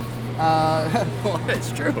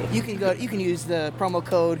 It's true. You can use the promo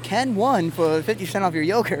code Ken1 for 50% off your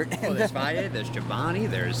yogurt. Well, there's Valle, there's Giovanni,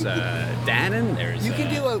 there's Dannon, there's. You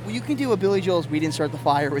can do a Billy Joel's "We Didn't Start the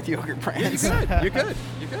Fire" with yogurt brands. You could.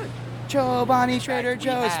 Chobani, Trader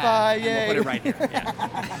Joe's, And we'll put it right here. Yeah.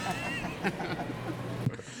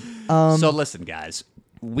 So listen, guys.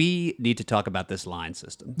 We need to talk about this line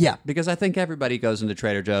system. Yeah. Because I think everybody goes into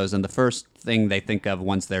Trader Joe's and the first thing they think of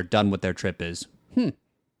once they're done with their trip is,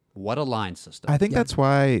 what a line system. I think that's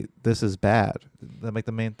why this is bad. That make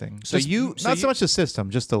the main thing. So Not so much the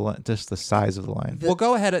system, just the size of the line. Well,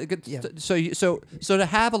 go ahead. Yeah. So to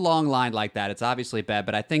have a long line like that, it's obviously bad.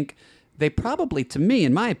 But I think they probably, to me,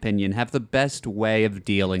 in my opinion, have the best way of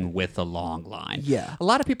dealing with a long line. Yeah. A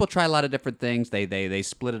lot of people try a lot of different things. They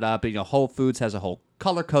split it up. Whole Foods has a whole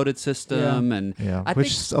color coded system, and Yeah, I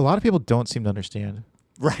which think a lot of people don't seem to understand.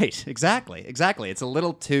 right, exactly. It's a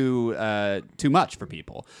little too much for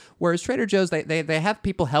people. Whereas Trader Joe's, they have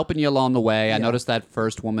people helping you along the way. I noticed that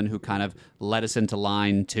first woman who kind of led us into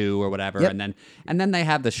line 2 or whatever, Yep. and then they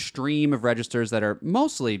have the stream of registers that are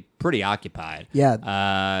mostly pretty occupied.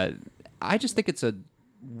 Yeah. I just think it's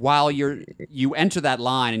while you enter that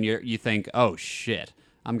line and you think, oh shit,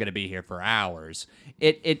 I'm gonna be here for hours.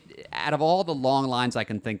 It out of all the long lines I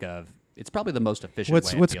can think of, it's probably the most efficient.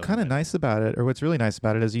 What's way of dealing kind of with it. nice about it, or what's really nice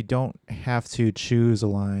about it, is you don't have to choose a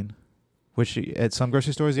line. Which at some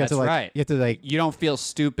grocery stores you That's have to right. You have to You don't feel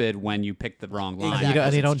stupid when you pick the wrong line. Exactly.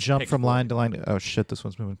 and you don't It's jump picked from for line you. to line. Oh shit, this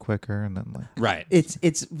one's moving quicker, and then Right. It's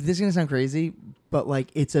this is gonna sound crazy, but like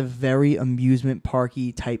it's a very amusement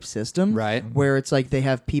parky type system, Right. Where it's like they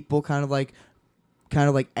have people kind of like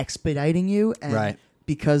expediting you, and Right.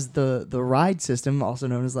 because the ride system, also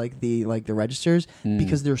known as like the registers,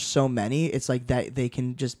 because there's so many, it's like that they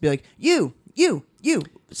can just be like you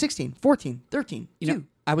 16, 14, 13, you.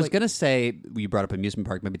 I was Like- gonna say you brought up amusement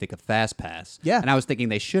park, maybe think of Fast Pass. Yeah. And I was thinking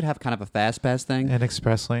they should have kind of a Fast Pass thing. an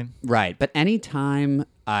express lane. Right, but anytime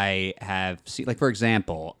I have seen, like for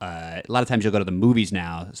example, a lot of times you'll go to the movies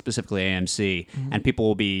now, specifically AMC, and people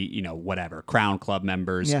will be, whatever, Crown Club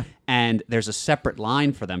members, Yeah. and there's a separate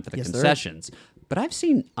line for them for the Yes, there is. concessions. But I've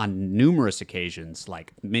seen on numerous occasions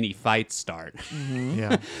like mini fights start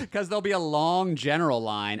Yeah, because there'll be a long general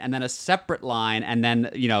line and then a separate line, and then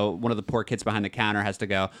one of the poor kids behind the counter has to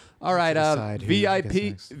go, all right, decide who gets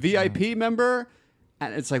next. VIP member,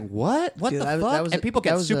 and it's like what Dude, the that fuck, was- and people that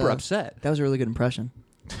get was super a- upset. That was a really good impression.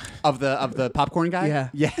 Of the popcorn guy?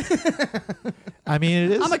 Yeah. I mean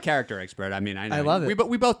it is. I'm a character expert. I mean, I know. I love it.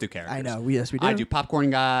 We both do characters. I know. Yes, we do. I do popcorn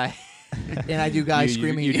guy. And I do guys you,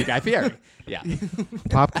 screaming. You do Guy Fieri. Yeah.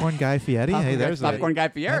 Popcorn Guy Fieri. Hey, there's Popcorn a, Guy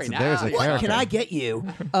Fieri. there's a Now, character. Can I get you?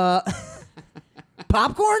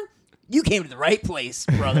 Popcorn? You came to the right place,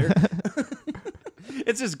 brother.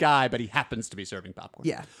 It's this guy, but he happens to be serving popcorn.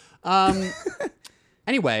 Yeah.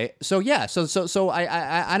 Anyway, so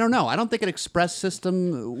I don't know. I don't think an express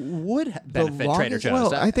system would benefit Trader longest-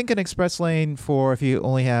 Joe's. Well, I think an express lane for if you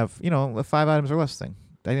only have a 5 items or less thing.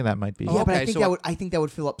 I think that might be. Yeah, but Okay, I think that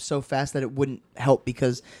would fill up so fast that it wouldn't help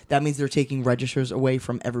because that means they're taking registers away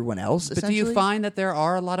from everyone else. But do you essentially. find that there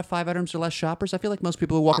are a lot of 5 items or less shoppers? I feel like most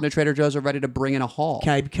people who walk into Trader Joe's are ready to bring in a haul.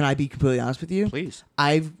 Can I be completely honest with you? Please.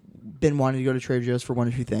 I've been wanting to go to Trader Joe's for 1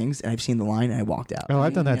 or 2 things, and I've seen the line and I walked out. Oh,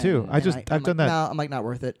 I've done that And- too. and I've done that. No, I'm like not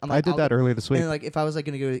worth it. I'm I like, did that earlier this week. And like if I was like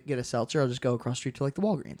going to go get a seltzer, I'll just go across the street to like the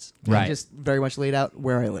Walgreens. Right. Just very much laid out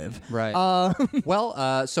where I live. Right. Uh,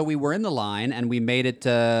 Well, so we were in the line and we made it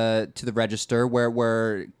to the register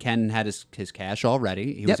where Ken had his cash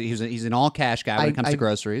already. Yep. He's an all cash guy when it comes to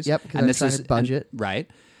groceries. Yep, 'cause I'm trying to budget. right.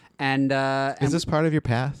 And Is this part of your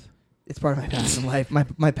path? It's part of my path in life.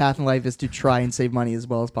 My path in life is to try and save money as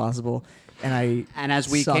well as possible. And as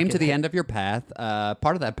we suck came to at the it. end of your path,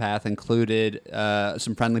 part of that path included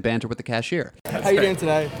some friendly banter with the cashier. How are you doing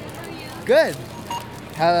today? Good.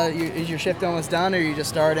 Is your shift almost done, or are you just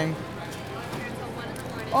starting?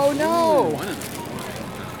 Oh no!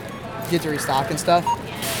 You get to restock and stuff.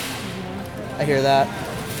 I hear that.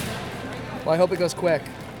 Well, I hope it goes quick.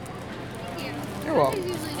 You're welcome.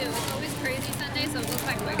 Usually do. It's always crazy Sunday, so it goes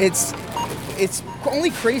by quick. It's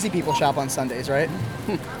only crazy people shop on Sundays, right?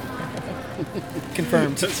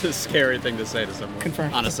 Confirmed. That's a scary thing to say to someone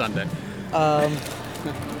Confirmed. on a Sunday.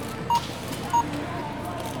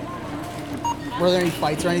 Were there any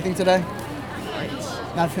fights or anything today?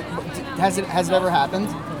 Nothing. Has it ever happened?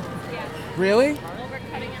 Yeah. Really? Over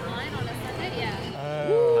cutting in line on a Sunday?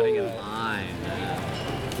 Yeah. Cutting in line.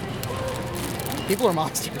 People are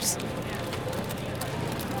monsters.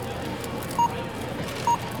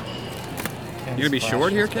 You gonna be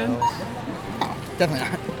short here, Ken? Definitely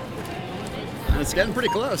not. It's getting pretty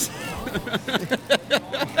close.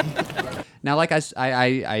 Now, like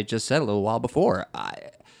I just said a little while before,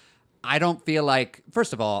 I don't feel like,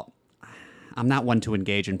 first of all, I'm not one to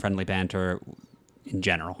engage in friendly banter in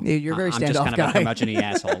general. You're a very I'm just standoff kind guy. of a curmudgeon-y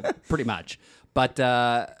asshole, pretty much. But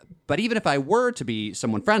even if I were to be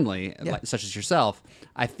someone friendly, like, such as yourself,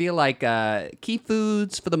 I feel like key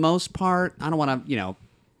foods, for the most part, I don't want to,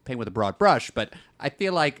 paint with a broad brush, but I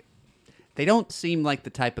feel like they don't seem like the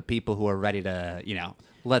type of people who are ready to,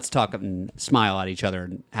 let's talk and smile at each other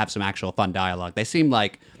and have some actual fun dialogue. They seem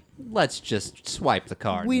like, let's just swipe the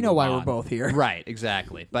card. We and know move why on. we're both here. Right,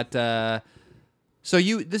 exactly. But so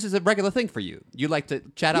this is a regular thing for you. You like to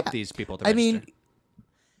chat up these people. To I mean, register.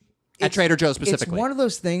 At Trader Joe's specifically. It's one of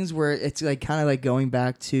those things where it's like kind of like going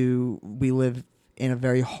back to, we live in a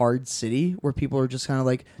very hard city where people are just kind of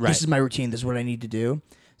like, Right. this is my routine, this is what I need to do.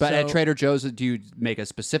 But at So- Trader Joe's, do you make a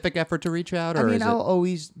specific effort to reach out, or I mean, is I'll it?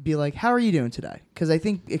 always be like, how are you doing today? Because I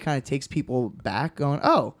think it kind of takes people back going,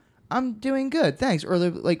 oh, I'm doing good, thanks. Or they'll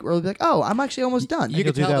be like, oh, I'm actually almost done. You you'll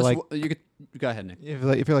could do tell that, this. like- You could go ahead, Nick.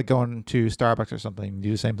 If you're like going to Starbucks or something, you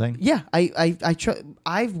do the same thing. Yeah,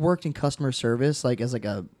 I've worked in customer service like as like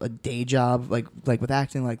a day job, like with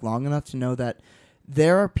acting like long enough to know that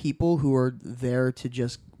there are people who are there to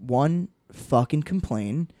just one fucking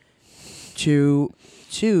complain, two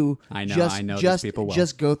I know these just people well.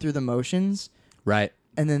 just go through the motions, Right.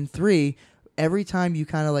 and then three, every time you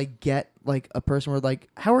kind of like get like a person where like,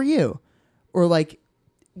 how are you, or like,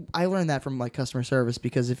 I learned that from like customer service,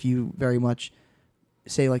 because if you very much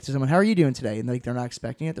say like to someone, how are you doing today, and like they're not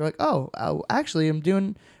expecting it, they're like, oh, actually I'm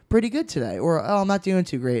doing pretty good today, or oh, I'm not doing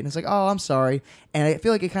too great, and it's like, oh, I'm sorry. And I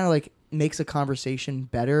feel like it kind of like makes a conversation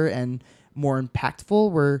better and more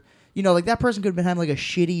impactful, where like that person could have been having like a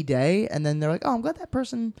shitty day, and then they're like, oh, I'm glad that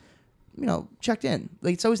person checked in.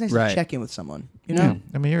 Like, it's always nice Right. to check in with someone, know.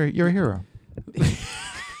 I mean, you're a hero.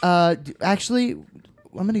 Actually,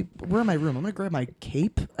 we're in my room. I'm gonna grab my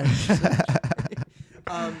cape.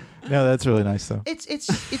 No, that's really nice though. It's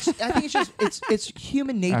I think it's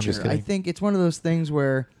human nature. just I kidding. think it's one of those things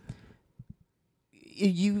where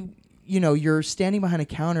you're standing behind a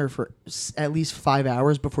counter for at least 5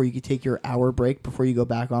 hours before you could take your hour break before you go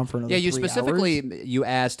back on for another. Yeah, you 3 specifically hours. you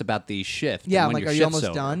asked about the shift. Yeah, and I'm when like, your are you shift's almost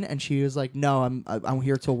over. done? And she was like, no, I'm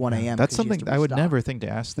here till 1 a.m. That's 'cause she has something to I would restock. never think to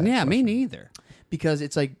ask that. Yeah, me question. neither. Because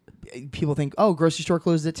it's like people think, oh, grocery store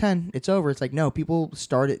closes at 10, it's over. It's like, no, people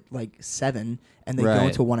start at like 7 and they go Right.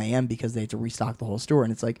 until 1 a.m. because they have to restock the whole store,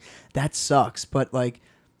 and it's like, that sucks. But like,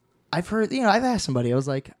 I've heard, I've asked somebody, I was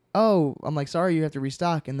like, oh, I'm like, sorry, you have to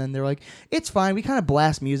restock, and then they're like, it's fine, we kind of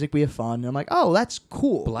blast music, we have fun. And I'm like, oh, that's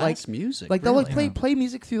cool. Blast like, music, like they'll like really? play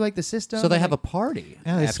music through like the system. So they and, have a like, party.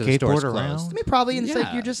 Yeah, they after the store's skateboard around. closed. I mean, probably, and it's like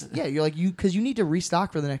Yeah. you're like because you need to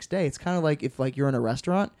restock for the next day. It's kind of like if like you're in a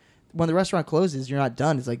restaurant, when the restaurant closes, you're not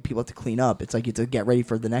done. It's like people have to clean up. It's like you have to get ready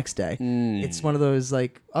for the next day. It's one of those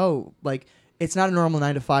like, oh, like it's not a normal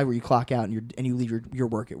 9 to 5 where you clock out and you leave your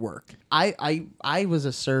work at work. I was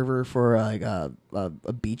a server for like a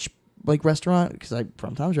beach like restaurant because I'm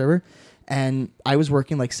from Tom's River, and I was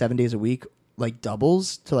working like 7 days a week, like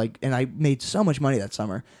doubles to like, and I made so much money that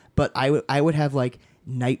summer. But I would have like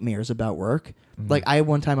nightmares about work. Like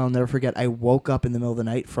one time I'll never forget, I woke up in the middle of the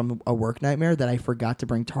night from a work nightmare that I forgot to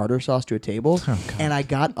bring tartar sauce to a table. And I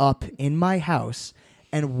got up in my house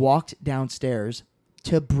and walked downstairs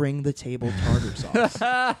to bring the table tartar sauce.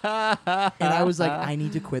 And I was like, I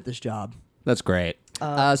need to quit this job. That's great.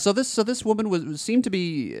 So this woman seemed to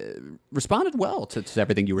be responded well to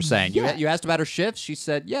everything you were saying. Yeah. You asked about her shifts. She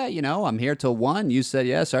said, "Yeah, I'm here till 1." You said,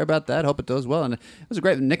 "Yeah, sorry about that. Hope it does well." And it was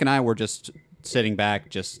great. Nick and I were just sitting back,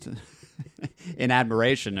 just in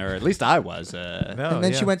admiration, or at least I was. No, And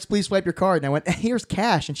then she went, "Please swipe your card." And I went, "Here's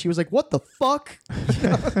cash." And she was like, "What the fuck?"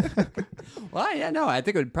 Well, yeah, no, I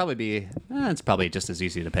think it would probably be. It's probably just as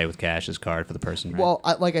easy to pay with cash as card for the person. Right? Well,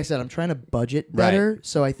 like I said, I'm trying to budget better.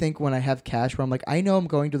 So I think when I have cash, where I'm like, I know I'm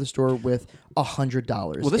going to the store with $100.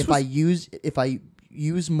 Well, this if I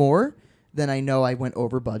use more, then I know I went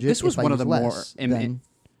over budget. this was If I one of use the more. less, then-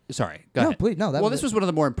 Sorry, go No, ahead. please, no, that well, was this it. was one of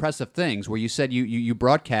the more impressive things where you said you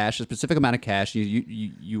brought cash, a specific amount of cash.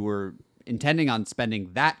 You were intending on spending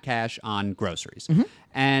that cash on groceries, Mm-hmm.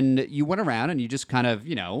 and you went around and you just kind of,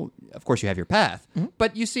 of course you have your path, Mm-hmm.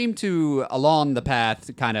 but you seem to along the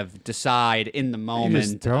path kind of decide in the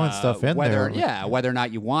moment throwing stuff in whether there. whether or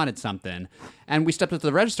not you wanted something. And we stepped up to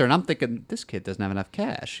the register, and I'm thinking, this kid doesn't have enough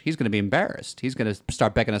cash. He's going to be embarrassed. He's going to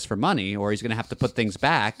start begging us for money, or he's going to have to put things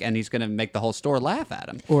back, and he's going to make the whole store laugh at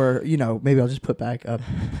him. Or, maybe I'll just put back a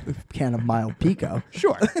can of mild pico.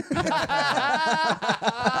 Sure.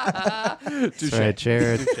 That's right,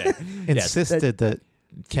 Jared insisted that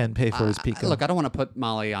Ken pay for his pico. Look, I don't want to put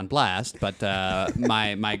Molly on blast, but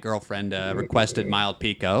my girlfriend requested mild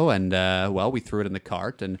pico, and we threw it in the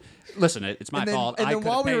cart. And listen, it's my fault. And I then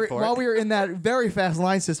could have paid for while it. we were in that very fast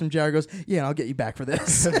line system, Jared goes, "Yeah, I'll get you back for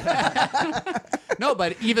this." No,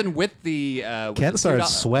 but even with the Ken started $2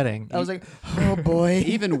 sweating. I was like, "Oh boy."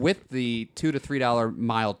 even with the $2 to $3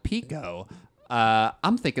 mild pico,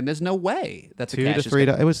 I'm thinking there's no way that's $2 to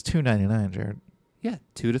 $3. It was $2.99, Jared. Yeah,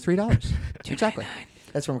 $2 to $3. Exactly.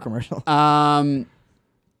 That's from a commercial. And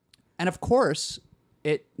of course,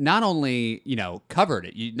 it not only covered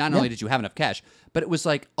it. Not only did you have enough cash, but it was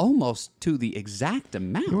like almost to the exact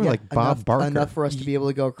amount. You were like Bob Barker. Enough for us to be able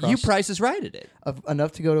to go across. You Price is Righted it.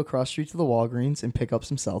 Enough to go to cross street to the Walgreens and pick up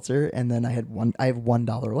some seltzer, and then I have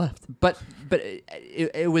 $1 left. But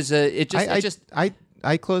it was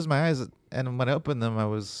I closed my eyes, and when I opened them, I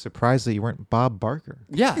was surprised that you weren't Bob Barker.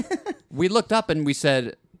 yeah. We looked up and we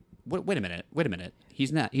said, wait a minute. He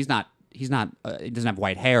doesn't have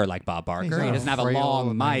white hair like Bob Barker. not He doesn't have a frail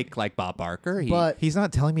long man. mic like Bob Barker. But He's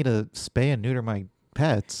not telling me to spay and neuter my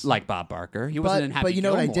pets. like Bob Barker. He wasn't in Happy but you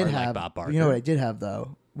know what I Gilmore did like have? Bob Barker. You know what I did have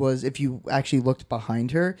though was if you actually looked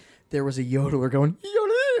behind her, there was a yodeler going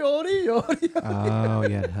yodely yodely yodely. Oh,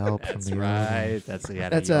 yeah, help That's from the right. That's a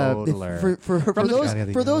That's yodeler.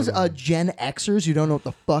 for those Gen Xers who don't know what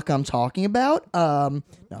the fuck I'm talking about. No,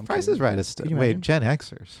 I'm Price kidding. is Right. Can you Wait, imagine? Gen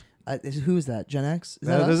Xers. Who is that? Gen X? Is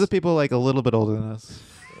No, that those us? are people like a little bit older than us.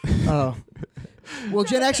 Oh. Well,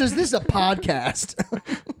 Gen Xers, this is a podcast.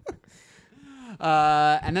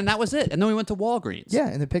 And then that was it. And then we went to Walgreens. Yeah,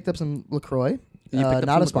 and then picked up some LaCroix. You picked up Not some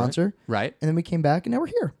a LaCroix. sponsor. Right. And then we came back, and now we're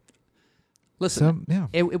here. Listen, So, yeah.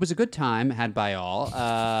 it was a good time had by all,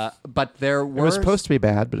 but there were. It was supposed to be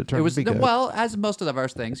bad, but it turned It was to be good. well, as most of our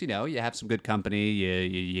things, you have some good company.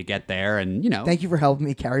 You get there, and Thank you for helping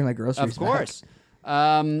me carry my groceries. of course.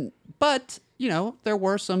 But there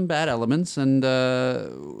were some bad elements, and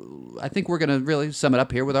I think we're going to really sum it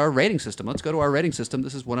up here with our rating system. Let's go to our rating system.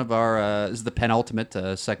 This is one of our this is the penultimate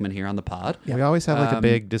segment here on the pod. We always have like a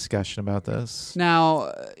big discussion about this.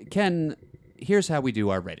 Now, Ken, here's how we do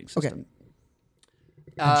our rating system.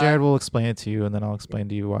 And Jared will explain it to you, and then I'll explain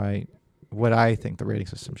to you what I think the rating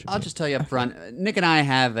system should I'll be. just tell you up front, Nick and I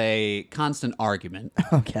have a constant argument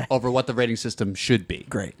Okay. over what the rating system should be.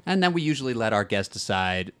 Great. And then we usually let our guests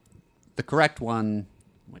decide the correct one,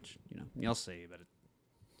 which, you'll see, but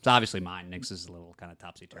it's obviously mine. Nick's is a little kind of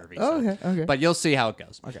topsy-turvy. Oh, okay. But you'll see how it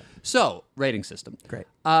goes. Okay. So, rating system. Great.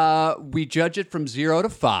 We judge it from 0 to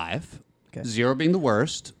 5, Okay. 0 being the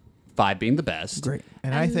worst, 5 being the best. Great.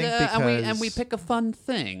 And I think and we pick a fun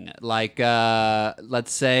thing, like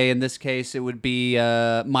let's say in this case it would be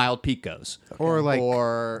mild picos,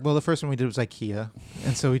 well, the first one we did was IKEA,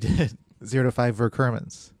 and so we did 0 to 5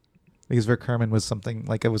 Verkermans, because Verkerman was something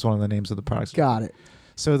like it was one of the names of the products. Got it.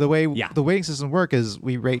 So the way Yeah. the weighting system work is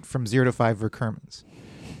we rate from 0 to 5 Verkermans.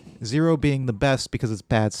 0 being the best because it's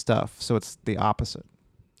bad stuff, so it's the opposite.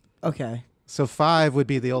 Okay. So 5 would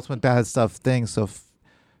be the ultimate bad stuff thing. So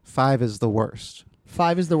 5 is the worst.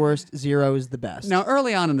 5 is the worst. 0 is the best. Now,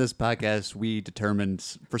 early on in this podcast, we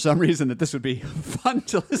determined for some reason that this would be fun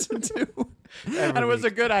to listen to, and it was a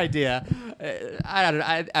good idea.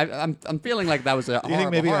 I'm feeling like that was a Do you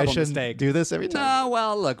think maybe I horrible shouldn't mistake. do this every time? No,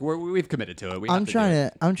 well, look, we've committed to it. I'm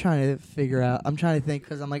trying to figure out. I'm trying to think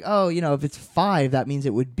because I'm like, if it's 5, that means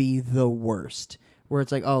it would be the worst. Where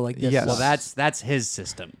it's like, like this. Yes. Well, that's his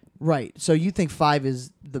system. Right. So you think 5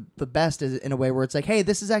 is the best is in a way where it's like, hey,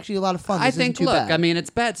 this is actually a lot of fun. I This isn't think, too look, bad. I mean,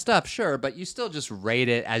 it's bad stuff, sure, but you still just rate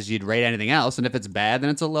it as you'd rate anything else, and if it's bad, then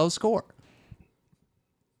it's a low score.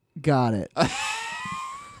 Got it.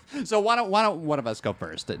 So why don't one of us go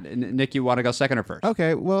first? Nick, you want to go second or first?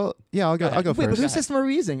 Okay, well, yeah, I'll go ahead. go Wait, but first. whose system are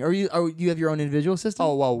we using? Are you have your own individual system?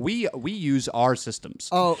 Oh well, we use our systems.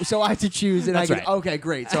 Oh, so I have to choose, and That's I can. right. Okay,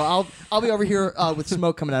 great. So I'll be over here with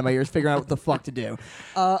smoke coming out of my ears, figuring out what the fuck to do.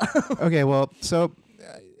 Okay, well, so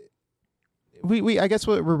we I guess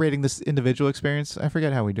we're rating this individual experience. I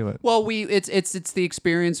forget how we do it. Well, it's the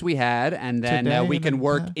experience we had, and then Today we and can then-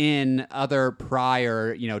 work in other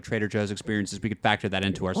prior, Trader Joe's experiences. We could factor that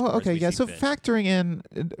into our. Well, scores okay, as we yeah. see So fit. factoring in,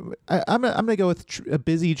 I'm gonna go with a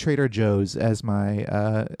busy Trader Joe's as my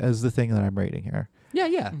as the thing that I'm rating here.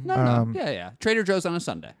 Yeah. No. Yeah. Trader Joe's on a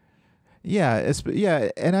Sunday. Yeah,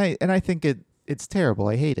 and I think it's terrible.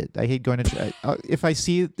 I hate it. I hate going to. If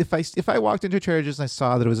I walked into Trader Joe's and I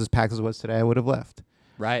saw that it was as packed as it was today, I would have left.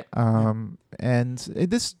 Right. But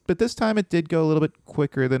this time it did go a little bit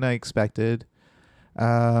quicker than I expected.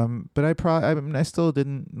 But I still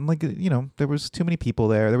didn't like. There was too many people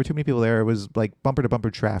there. There were too many people there. It was like bumper to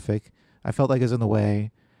bumper traffic. I felt like I was in the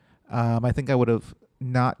way. I think I would have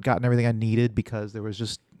not gotten everything I needed because there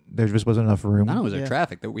just wasn't enough room. Not only was there Yeah.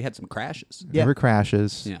 traffic, we had some crashes. Yeah. There were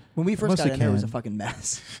crashes. Yeah. When we first Mostly got in there, it was a can. fucking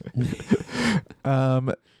mess.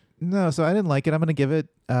 No, so I didn't like it. I'm gonna give it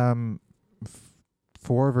 4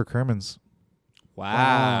 Verkermans.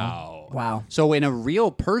 Wow. Wow. So in a real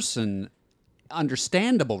person,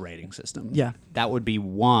 understandable rating system, Yeah. that would be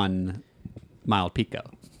 1 mild pico.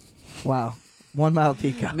 Wow. 1 mile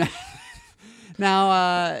pico.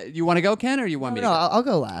 Now, you want to go, Ken, or you want me to No, go? I'll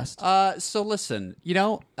go last. So listen,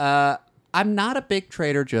 I'm not a big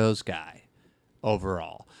Trader Joe's guy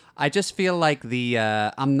overall. I just feel like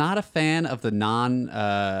I'm not a fan of the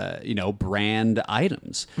brand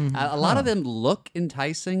items. A lot of them look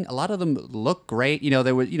enticing. A lot of them look great.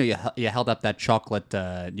 There was, you held up that chocolate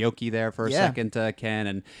gnocchi there for a Yeah. second, Ken,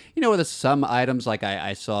 and there's some items like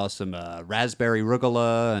I saw some raspberry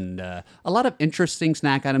rugula and a lot of interesting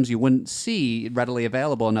snack items you wouldn't see readily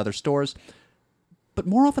available in other stores. But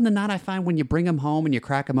more often than not, I find when you bring them home and you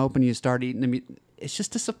crack them open and you start eating them, it's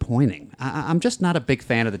just disappointing. I'm just not a big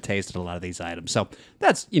fan of the taste of a lot of these items. So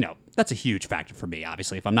that's a huge factor for me,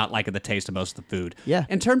 obviously, if I'm not liking the taste of most of the food. Yeah.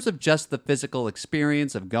 In terms of just the physical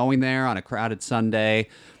experience of going there on a crowded Sunday,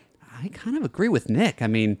 I kind of agree with Nick. I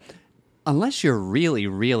mean, unless you're really,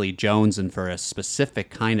 really jonesing for a specific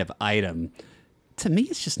kind of item, to me,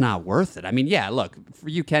 it's just not worth it. I mean, yeah, look, for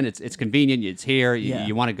you, Ken, it's convenient. It's here. Yeah.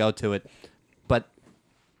 You want to go to it.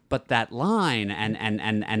 But that line and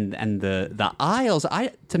the aisles,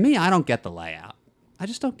 to me, I don't get the layout. I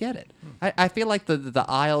just don't get it. I feel like the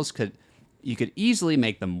aisles you could easily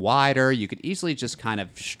make them wider. You could easily just kind of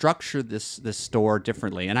structure this store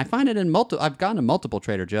differently. And I find it I've gone to multiple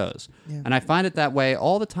Trader Joe's, and I find it that way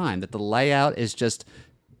all the time. That the layout is just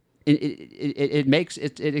it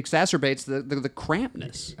exacerbates the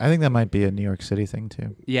crampness. I think that might be a New York City thing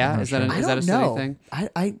too. Yeah, I'm not is that sure. I a don't city know. thing?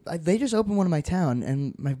 I they just opened one in my town,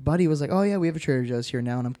 and my buddy was like, "Oh yeah, we have a Trader Joe's here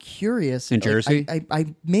now," and I'm curious. In Like, Jersey?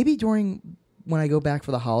 I maybe when I go back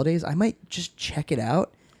for the holidays, I might just check it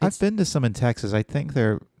out. I've been to some in Texas. I think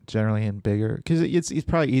they're generally in bigger because it's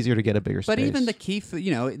probably easier to get a bigger space. But even the key,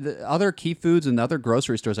 the other key foods and other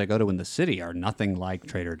grocery stores I go to in the city are nothing like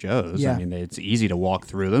Trader Joe's. Yeah. I mean, it's easy to walk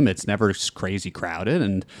through them. It's never crazy crowded,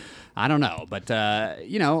 and I don't know, but I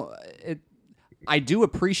do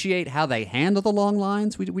appreciate how they handle the long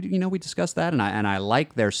lines. We discussed that, and I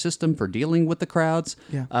like their system for dealing with the crowds.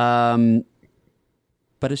 Yeah.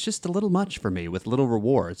 But it's just a little much for me with little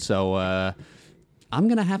rewards. So I'm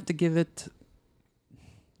gonna have to give it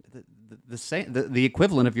the same, the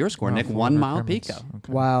equivalent of your score, Nick. 1 mile pico.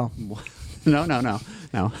 Okay. Wow,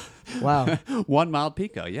 No. wow, 1 mile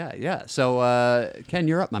pico. Yeah. So Ken,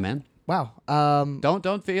 you're up, my man. wow.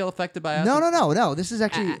 Don't feel affected by us. No. This is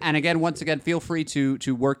actually And once again, feel free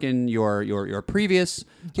to work in your previous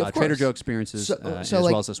Yeah, of Trader course. Joe experiences so as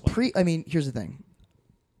like well as this one. I mean, here's the thing.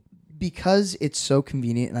 Because it's so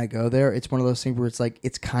convenient and I go there, it's one of those things where it's like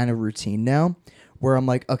it's kind of routine now, where I'm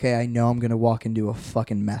like, okay, I know I'm gonna walk into a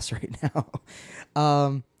fucking mess right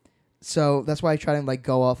now. So that's why I try to like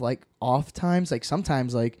go off times. Like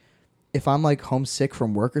sometimes like if I'm like homesick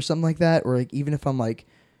from work or something like that, or like even if I'm like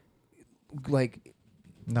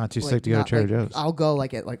Not too like, sick to go to not, Trader like, Joe's. I'll go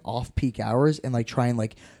like at like off peak hours and like try and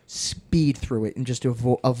like speed through it and just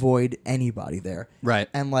avoid anybody there. Right.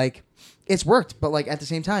 And like it's worked, but like at the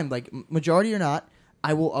same time, like majority or not,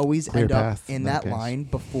 I will always Clear end up path in in that that case. line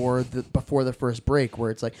before the first break,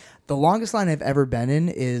 where it's like the longest line I've ever been in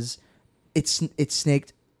is it's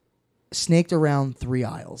snaked around 3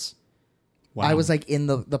 aisles. Wow. I was like in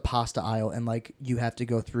the pasta aisle, and like you have to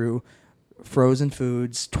go through frozen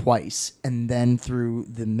foods twice and then through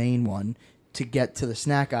the main one to get to the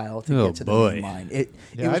snack aisle to Oh, get to the boy. main line. It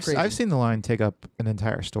Yeah, was crazy. I've seen the line take up an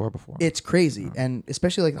entire store before. It's crazy, and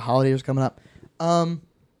especially like the holidays are coming up.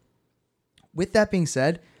 With that being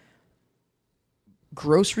said,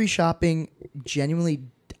 grocery shopping genuinely,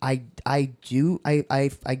 I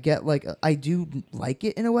get like I do like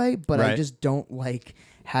it in a way, but I Right. just don't like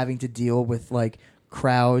having to deal with like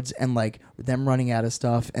crowds and like them running out of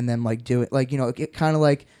stuff and then like do it like it kind of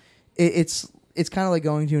like it's kind of like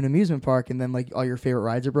going to an amusement park and then like all your favorite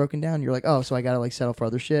rides are broken down. You're like, oh, so I got to like settle for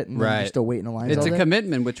other shit, and then Right. you're still waiting in lines. It's all a day.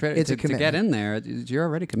 commitment with It's a to get commitment. in there. You're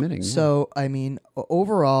already committing. yeah. So I mean,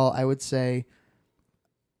 overall, I would say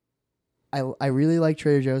I really like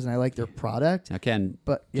Trader Joe's and I like their product. Again,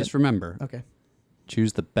 But yeah, just remember, okay,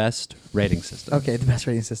 choose the best rating system. okay, the best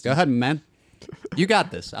rating system. Go ahead, man. You got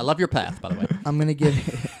this. I love your path, by the way. I'm gonna give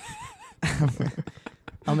it.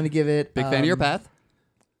 I'm gonna give it. Big fan of your path.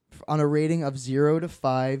 On a rating of 0 to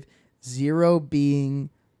 5, 0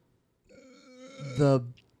 being the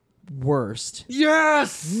worst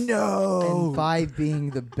Yes. and 5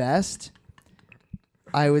 being the best.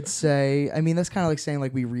 I would say. I mean, that's kind of like saying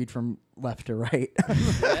like we read from left to right.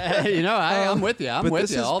 I'm with you. I'm but with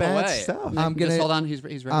this you is all the bad way. stuff. I'm Just gonna- hold on. He's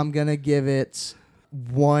ready. I'm gonna give it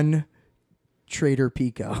 1 Trader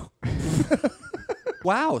Pico.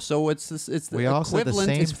 Wow. So it's the We all said the equivalent.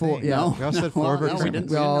 same It's full- thing. yeah. No, We all said no, four well, burgers. no, we didn't.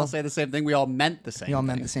 We We didn't all- all say the same thing. We all meant the same. We all thing.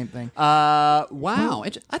 meant the same thing. Wow. I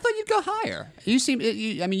thought you'd go higher. You seem.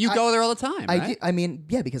 I mean, you go there all the time. I right? do, I mean,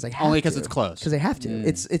 yeah, because I have Only to. 'cause it's close. Because I have to.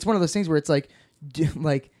 It's one of those things where it's like,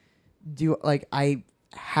 I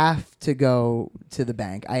have to go to the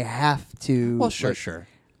bank. I have to. Well, sure, like- sure.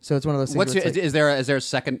 So it's one of those things. What's where your, it's like is there a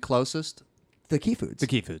second closest? the Key Foods? The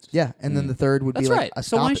Key Foods. Yeah, and then the third would That's be like right. a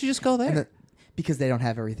So why Stop don't It- you just go there? and because they don't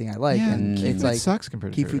have everything I like, Yeah, and Key it's Food like sucks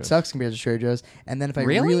compared to Key Trader Food Joe's. sucks compared to Trader Joe's. And then if I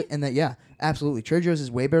Really? yeah, absolutely, Trader Joe's is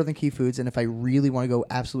way better than Key Foods. And if I really want to go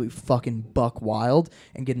absolutely fucking buck wild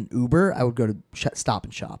and get an Uber, I would go to Stop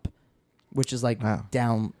and Shop, which is like Wow.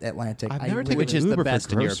 down Atlantic. I've I never really- taken Which is the Uber for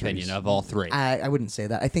best in your groceries. opinion of all three? I wouldn't say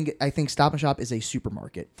that. I think Stop and Shop is a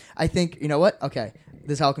supermarket. I think you know what? Okay,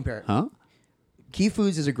 this is how I'll compare it. Huh? Key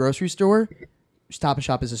Foods is a grocery store. Stop and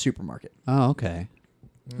Shop is a supermarket. Oh, okay.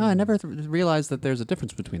 Oh, I never realized that there's a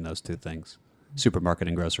difference between those two things: supermarket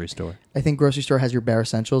and grocery store. I think grocery store has your bare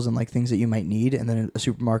essentials and like things that you might need, and then a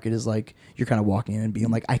supermarket is like you're kind of walking in and being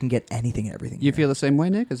like, I can get anything and everything. You here. feel the same way,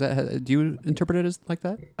 Nick? Is that do you interpret it as like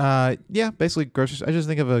that? Yeah, basically groceries. I just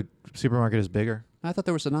think of a supermarket as bigger. I thought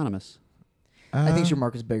they were synonymous. I think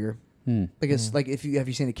supermarket's bigger. Hmm. Because like if you have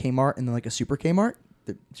you seen a Kmart and then like a super Kmart,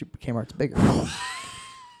 the super Kmart's bigger.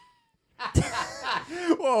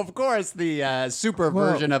 Well, of course, the super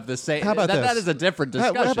Well, version of the same. how about that this? is a different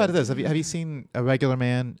discussion. How about this? Have you seen a regular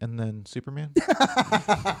man and then Superman?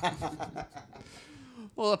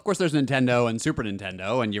 Well, of course, there's Nintendo and Super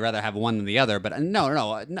Nintendo, and you rather have one than the other. But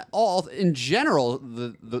no. All in general,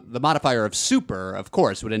 the modifier of super, of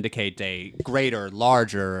course, would indicate a greater,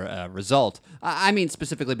 larger result. I mean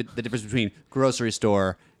specifically the difference between grocery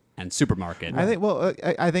store and supermarket. I think. Well,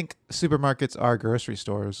 I think supermarkets are grocery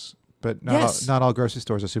stores, but Yes. not all grocery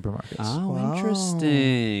stores are supermarkets. Oh, Wow.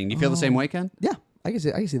 interesting. You feel the same way, Ken? Yeah, I can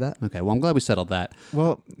see that. Okay, well, I'm glad we settled that.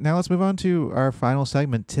 Well, now let's move on to our final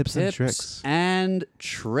segment, tips and tricks. and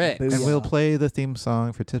tricks. Booyah. And we'll play the theme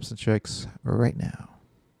song for tips and tricks right now.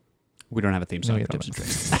 We don't have a theme No, song you for tips and don't.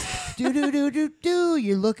 tricks. Do.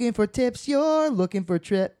 You're looking for tips. You're looking for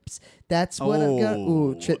trips. That's what I'm gonna.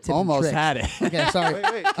 Ooh, tip and almost tricks. had it. Okay, sorry.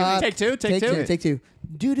 Wait. Take two. Take two. Take two.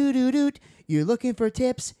 Do. You're looking for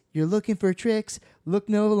tips. You're looking for tricks. Look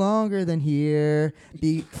no longer than here.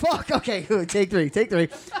 Fuck. Okay. Take three.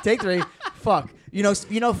 Fuck. You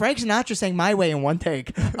know. Frank Sinatra sang "My Way" in one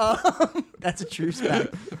take. That's a true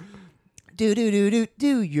fact. Do.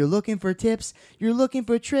 You're looking for tips. You're looking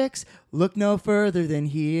for tricks. Look no further than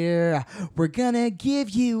here. We're gonna give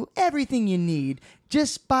you everything you need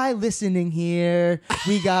just by listening here.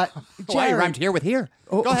 We got Why you Jared. rhymed here with here?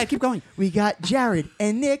 Oh. Go ahead, keep going. We got Jared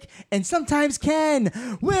and Nick and sometimes Ken.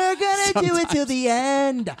 We're gonna do it till the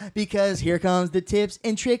end because here comes the tips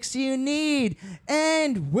and tricks you need,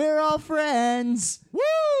 and we're all friends.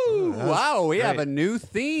 Woo! Wow, we have great. a new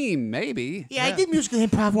theme, maybe. Yeah, I did musical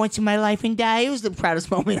improv once in my life, and it was the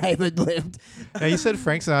proudest moment I ever lived. Now, you said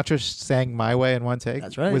Frank Sinatra sang "My Way" in one take.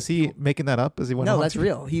 That's right. Was he making that up as he went No, along? that's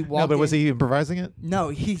real. He walked. No, but was in- he improvising it? No,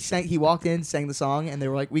 he sang. He walked in, sang the song, and they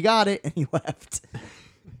were like, "We got it," and he left.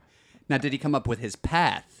 Now, did he come up with his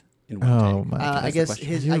path in one Oh take? my! I God. guess question.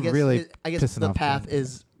 his. You're I guess. really I guess pissing the off path Ken.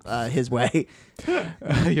 is his way.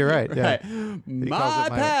 You're right. Yeah. Right. calls My it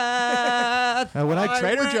my- path. When I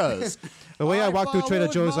Trader Joe's. The way I walk through Trader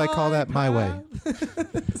followed Joe's, I call that my way.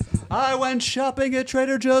 I went shopping at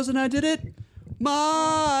Trader Joe's and I did it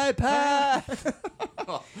my path.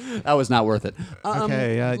 That was not worth it.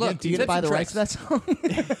 Okay, look, Do you tips buy and the rights tricks. to that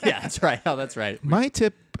song? Yeah, that's right. Oh, that's right. My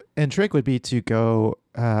tip and trick would be to go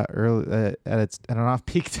early at an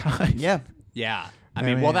off-peak time. Yeah. Yeah. I I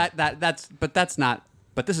mean, well, mean- that's not.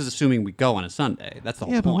 But this is assuming we go on a Sunday. That's the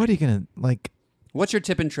whole Yeah, but point. what are you gonna like? What's your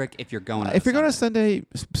tip and trick if you're going? On If a you're going to Sunday?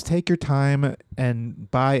 Sunday, take your time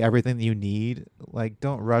and buy everything that you need. Like,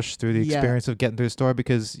 don't rush through the Yeah. experience of getting to the store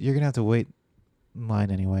because you're gonna have to wait in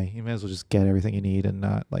line anyway. You may as well just get everything you need and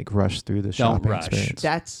not like rush through the shopping rush.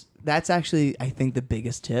 experience. That's actually, I think, the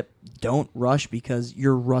biggest tip. Don't rush because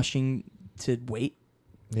you're rushing to wait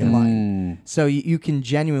Yeah. in line. So you can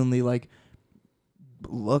genuinely like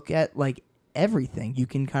look at like everything. You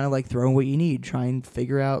can kind of like throw in what you need, try and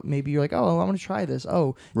figure out. Maybe you're like, oh, I want to try this.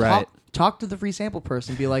 Oh, Right. Talk to the free sample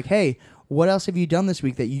person. Be like, hey, what else have you done this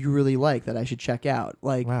week that you really like that I should check out?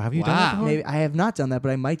 Like, Wow, have you done that Wow. before? maybe I have not done that,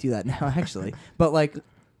 but I might do that now actually. But like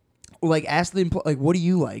ask the like, what do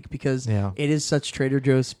you like? Because Yeah. it is such Trader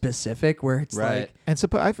Joe's specific where it's Right. like And so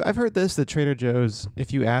I've heard this that Trader Joe's,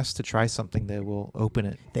 if you ask to try something, they will open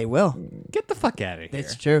it. they will. Get the fuck out of here.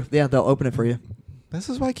 It's true. Yeah, they'll open it for you. This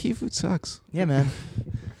is why Key Food sucks. Yeah, man.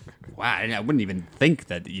 Wow, I wouldn't even think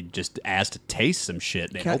that you'd just ask to taste some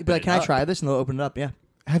shit. They'd Can I, open be like, it can I up. try this? And they'll open it up. Yeah.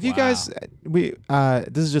 Have you Wow. guys?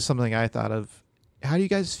 This is just something I thought of. How do you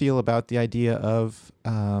guys feel about the idea of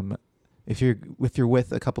if you're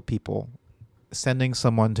with a couple people, sending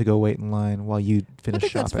someone to go wait in line while you finish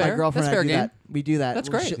think that's shopping? fair. My girlfriend That's and I fair do game. that. We do that. That's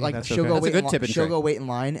great. She, I like think that's she'll okay. go That's a wait. good in tip li- and she'll trick. go wait in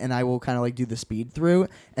line, and I will kind of like do the speed through,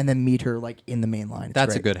 and then meet her like in the main line. It's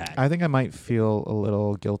That's a great. good hack. I think I might feel a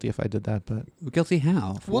little guilty if I did that, but Guilty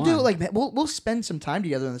how? For We'll do it one. like we'll spend some time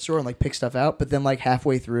together in the store and like pick stuff out, but then like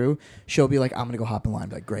halfway through, she'll be like, "I'm gonna go hop in line."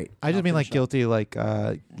 Be like, great. I just I'll mean like finish up. guilty, like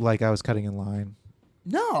I was cutting in line.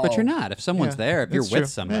 No, But you're not. If someone's Yeah, there, if you're that's with true.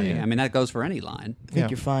 somebody, Yeah, yeah. I mean, that goes for any line. I think Yeah.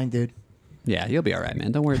 you're fine, dude. Yeah, you'll be all right,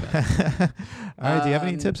 man. Don't worry about it. All right, do you have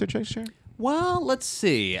any tips or tricks, Sharon? Well, let's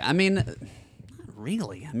see. I mean, not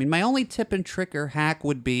really. I mean, my only tip and trick or hack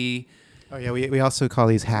would be. Oh yeah, we also call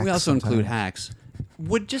these hacks. We also sometimes. include hacks.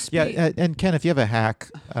 Would just Yeah, be. and Ken, if you have a hack,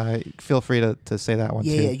 feel free to say that one too.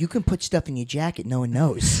 You can put stuff in your jacket. No one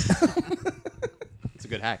knows. It's a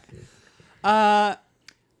good hack.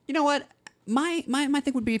 You know what? My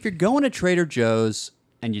thing would be if you're going to Trader Joe's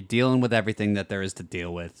and you're dealing with everything that there is to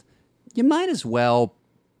deal with, you might as well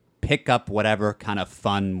pick up whatever kind of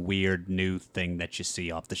fun, weird, new thing that you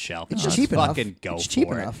see off the shelf. It's Just cheap enough. fucking go It's for cheap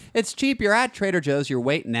it. enough. It's cheap. You're at Trader Joe's. You're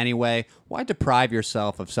waiting anyway. Why deprive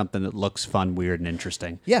yourself of something that looks fun, weird, and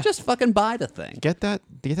interesting? Yeah. Just fucking buy the thing. Get that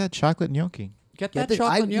chocolate gnocchi. Get Yeah, that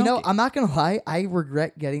chocolate you know, gnocchi. I'm not gonna lie. I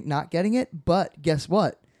regret not getting it, but guess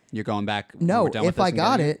what? You're going back. when No, we're done with if this I and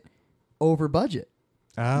got getting it, over budget.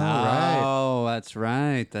 Oh, right. Oh, that's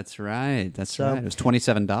right. That's right. That's So- right. It was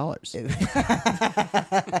 $27.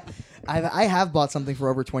 I have bought something for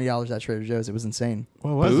over $20 at Trader Joe's. It was insane.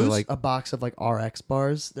 What was Booze? it like? A box of like RX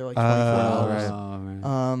bars. They're like $24. right.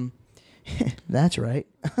 Oh, right. That's right.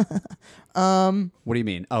 What do you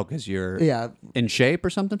mean? Oh, because you're Yeah. in shape or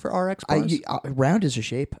something for RX bars? Round is a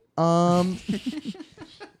shape.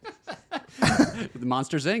 The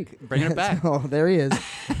Monsters Inc. Bringing it back. Oh, there he is.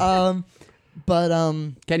 But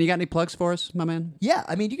Ken, you got any plugs for us, my man? yeah,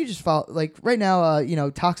 I mean, you could just follow like right now.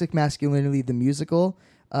 Toxic Masculinity the musical.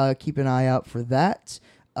 Keep an eye out for that.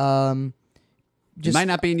 It might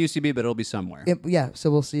not be in UCB, but it'll be somewhere. Yeah,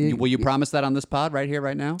 so we'll see. Will you promise that on this pod right here,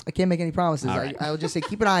 right now? I can't make any promises. All right. I will just say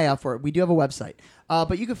keep an eye out for it. We do have a website.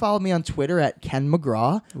 But you can follow me on Twitter at Ken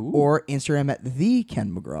McGraw or Instagram at the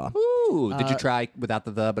Ken McGraw. Ooh, did you try without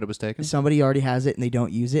the but it was taken? Somebody already has it and they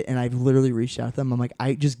don't use it, and I've literally reached out to them. I'm like,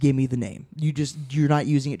 just give me the name. You're not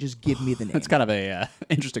using it. Just give me the name. That's kind of a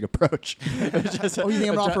interesting approach. Just Oh, you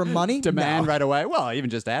think I'm offering money? Demand No. right away? Well, even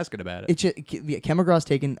just asking about it. It's just, Ken McGraw's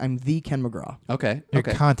taken. I'm the Ken McGraw, Okay. You're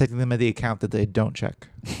okay. contacting them at the account that they don't check.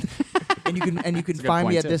 and you can a good find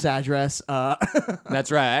me point, at too. this address.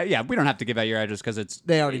 That's right. Yeah, we don't have to give out your address because it's.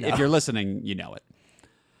 They already know. If you're listening, you know it.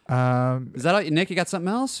 Um, Is that all, Nick? You got something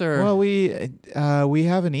else, or well, we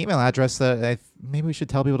have an email address that maybe we should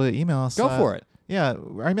tell people to email us. go for it? Yeah,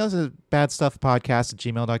 our email is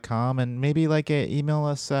badstuffpodcast@gmail.com, and maybe email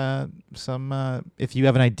us some if you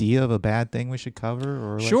have an idea of a bad thing we should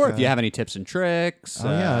cover, or Sure. If you have any tips and tricks. Oh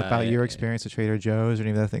yeah, about your experience at Trader Joe's or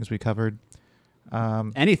any of the things we covered.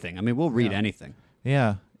 Anything. I mean, we'll read Yeah. anything.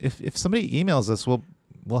 Yeah, if somebody emails us, we'll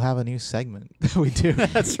we'll have a new segment that we do.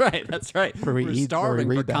 That's right. Where we We're eat- where we starving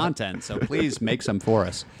for read that. content, so please make some for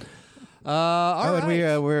us. All Oh, right.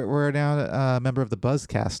 and we're now a member of the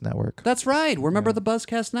Buzzcast Network. That's right. We're a member of the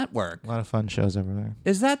Buzzcast Network. A lot of fun shows over there.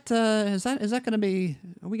 Is that going to be?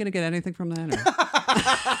 Are we going to get anything from that? Or?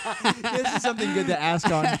 This is something good to ask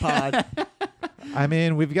on pod. I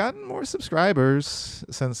mean, we've gotten more subscribers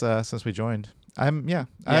since we joined. I mean,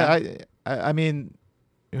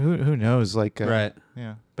 who knows? Like, Right.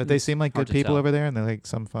 Yeah, but they seem like Hard good to people tell. over there, and they're like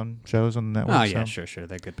some fun shows on the network. Oh yeah, so. sure.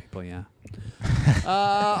 They're good people. Yeah.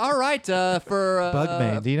 All right. For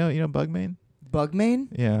Bugmain. Do you know Bugmain? Bugmain?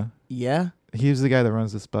 Yeah, Yeah. he's the guy that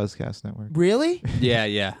runs this Buzzcast Network. Really?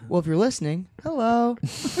 Yeah. Well, if you're listening, hello.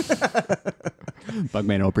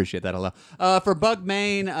 Bugmain will appreciate that. Hello. For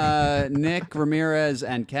Bugmain, Nick Ramirez,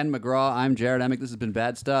 and Ken McGraw, I'm Jared Emick. This has been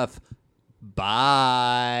Bad Stuff.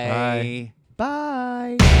 Bye.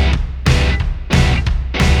 Bye. Bye.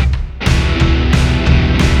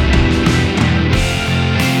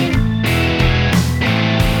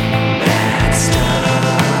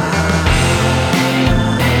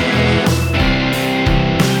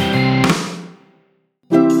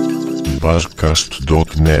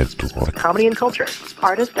 Buzzcast.network. Comedy and culture.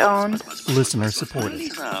 Artist owned. Listener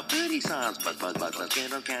supported.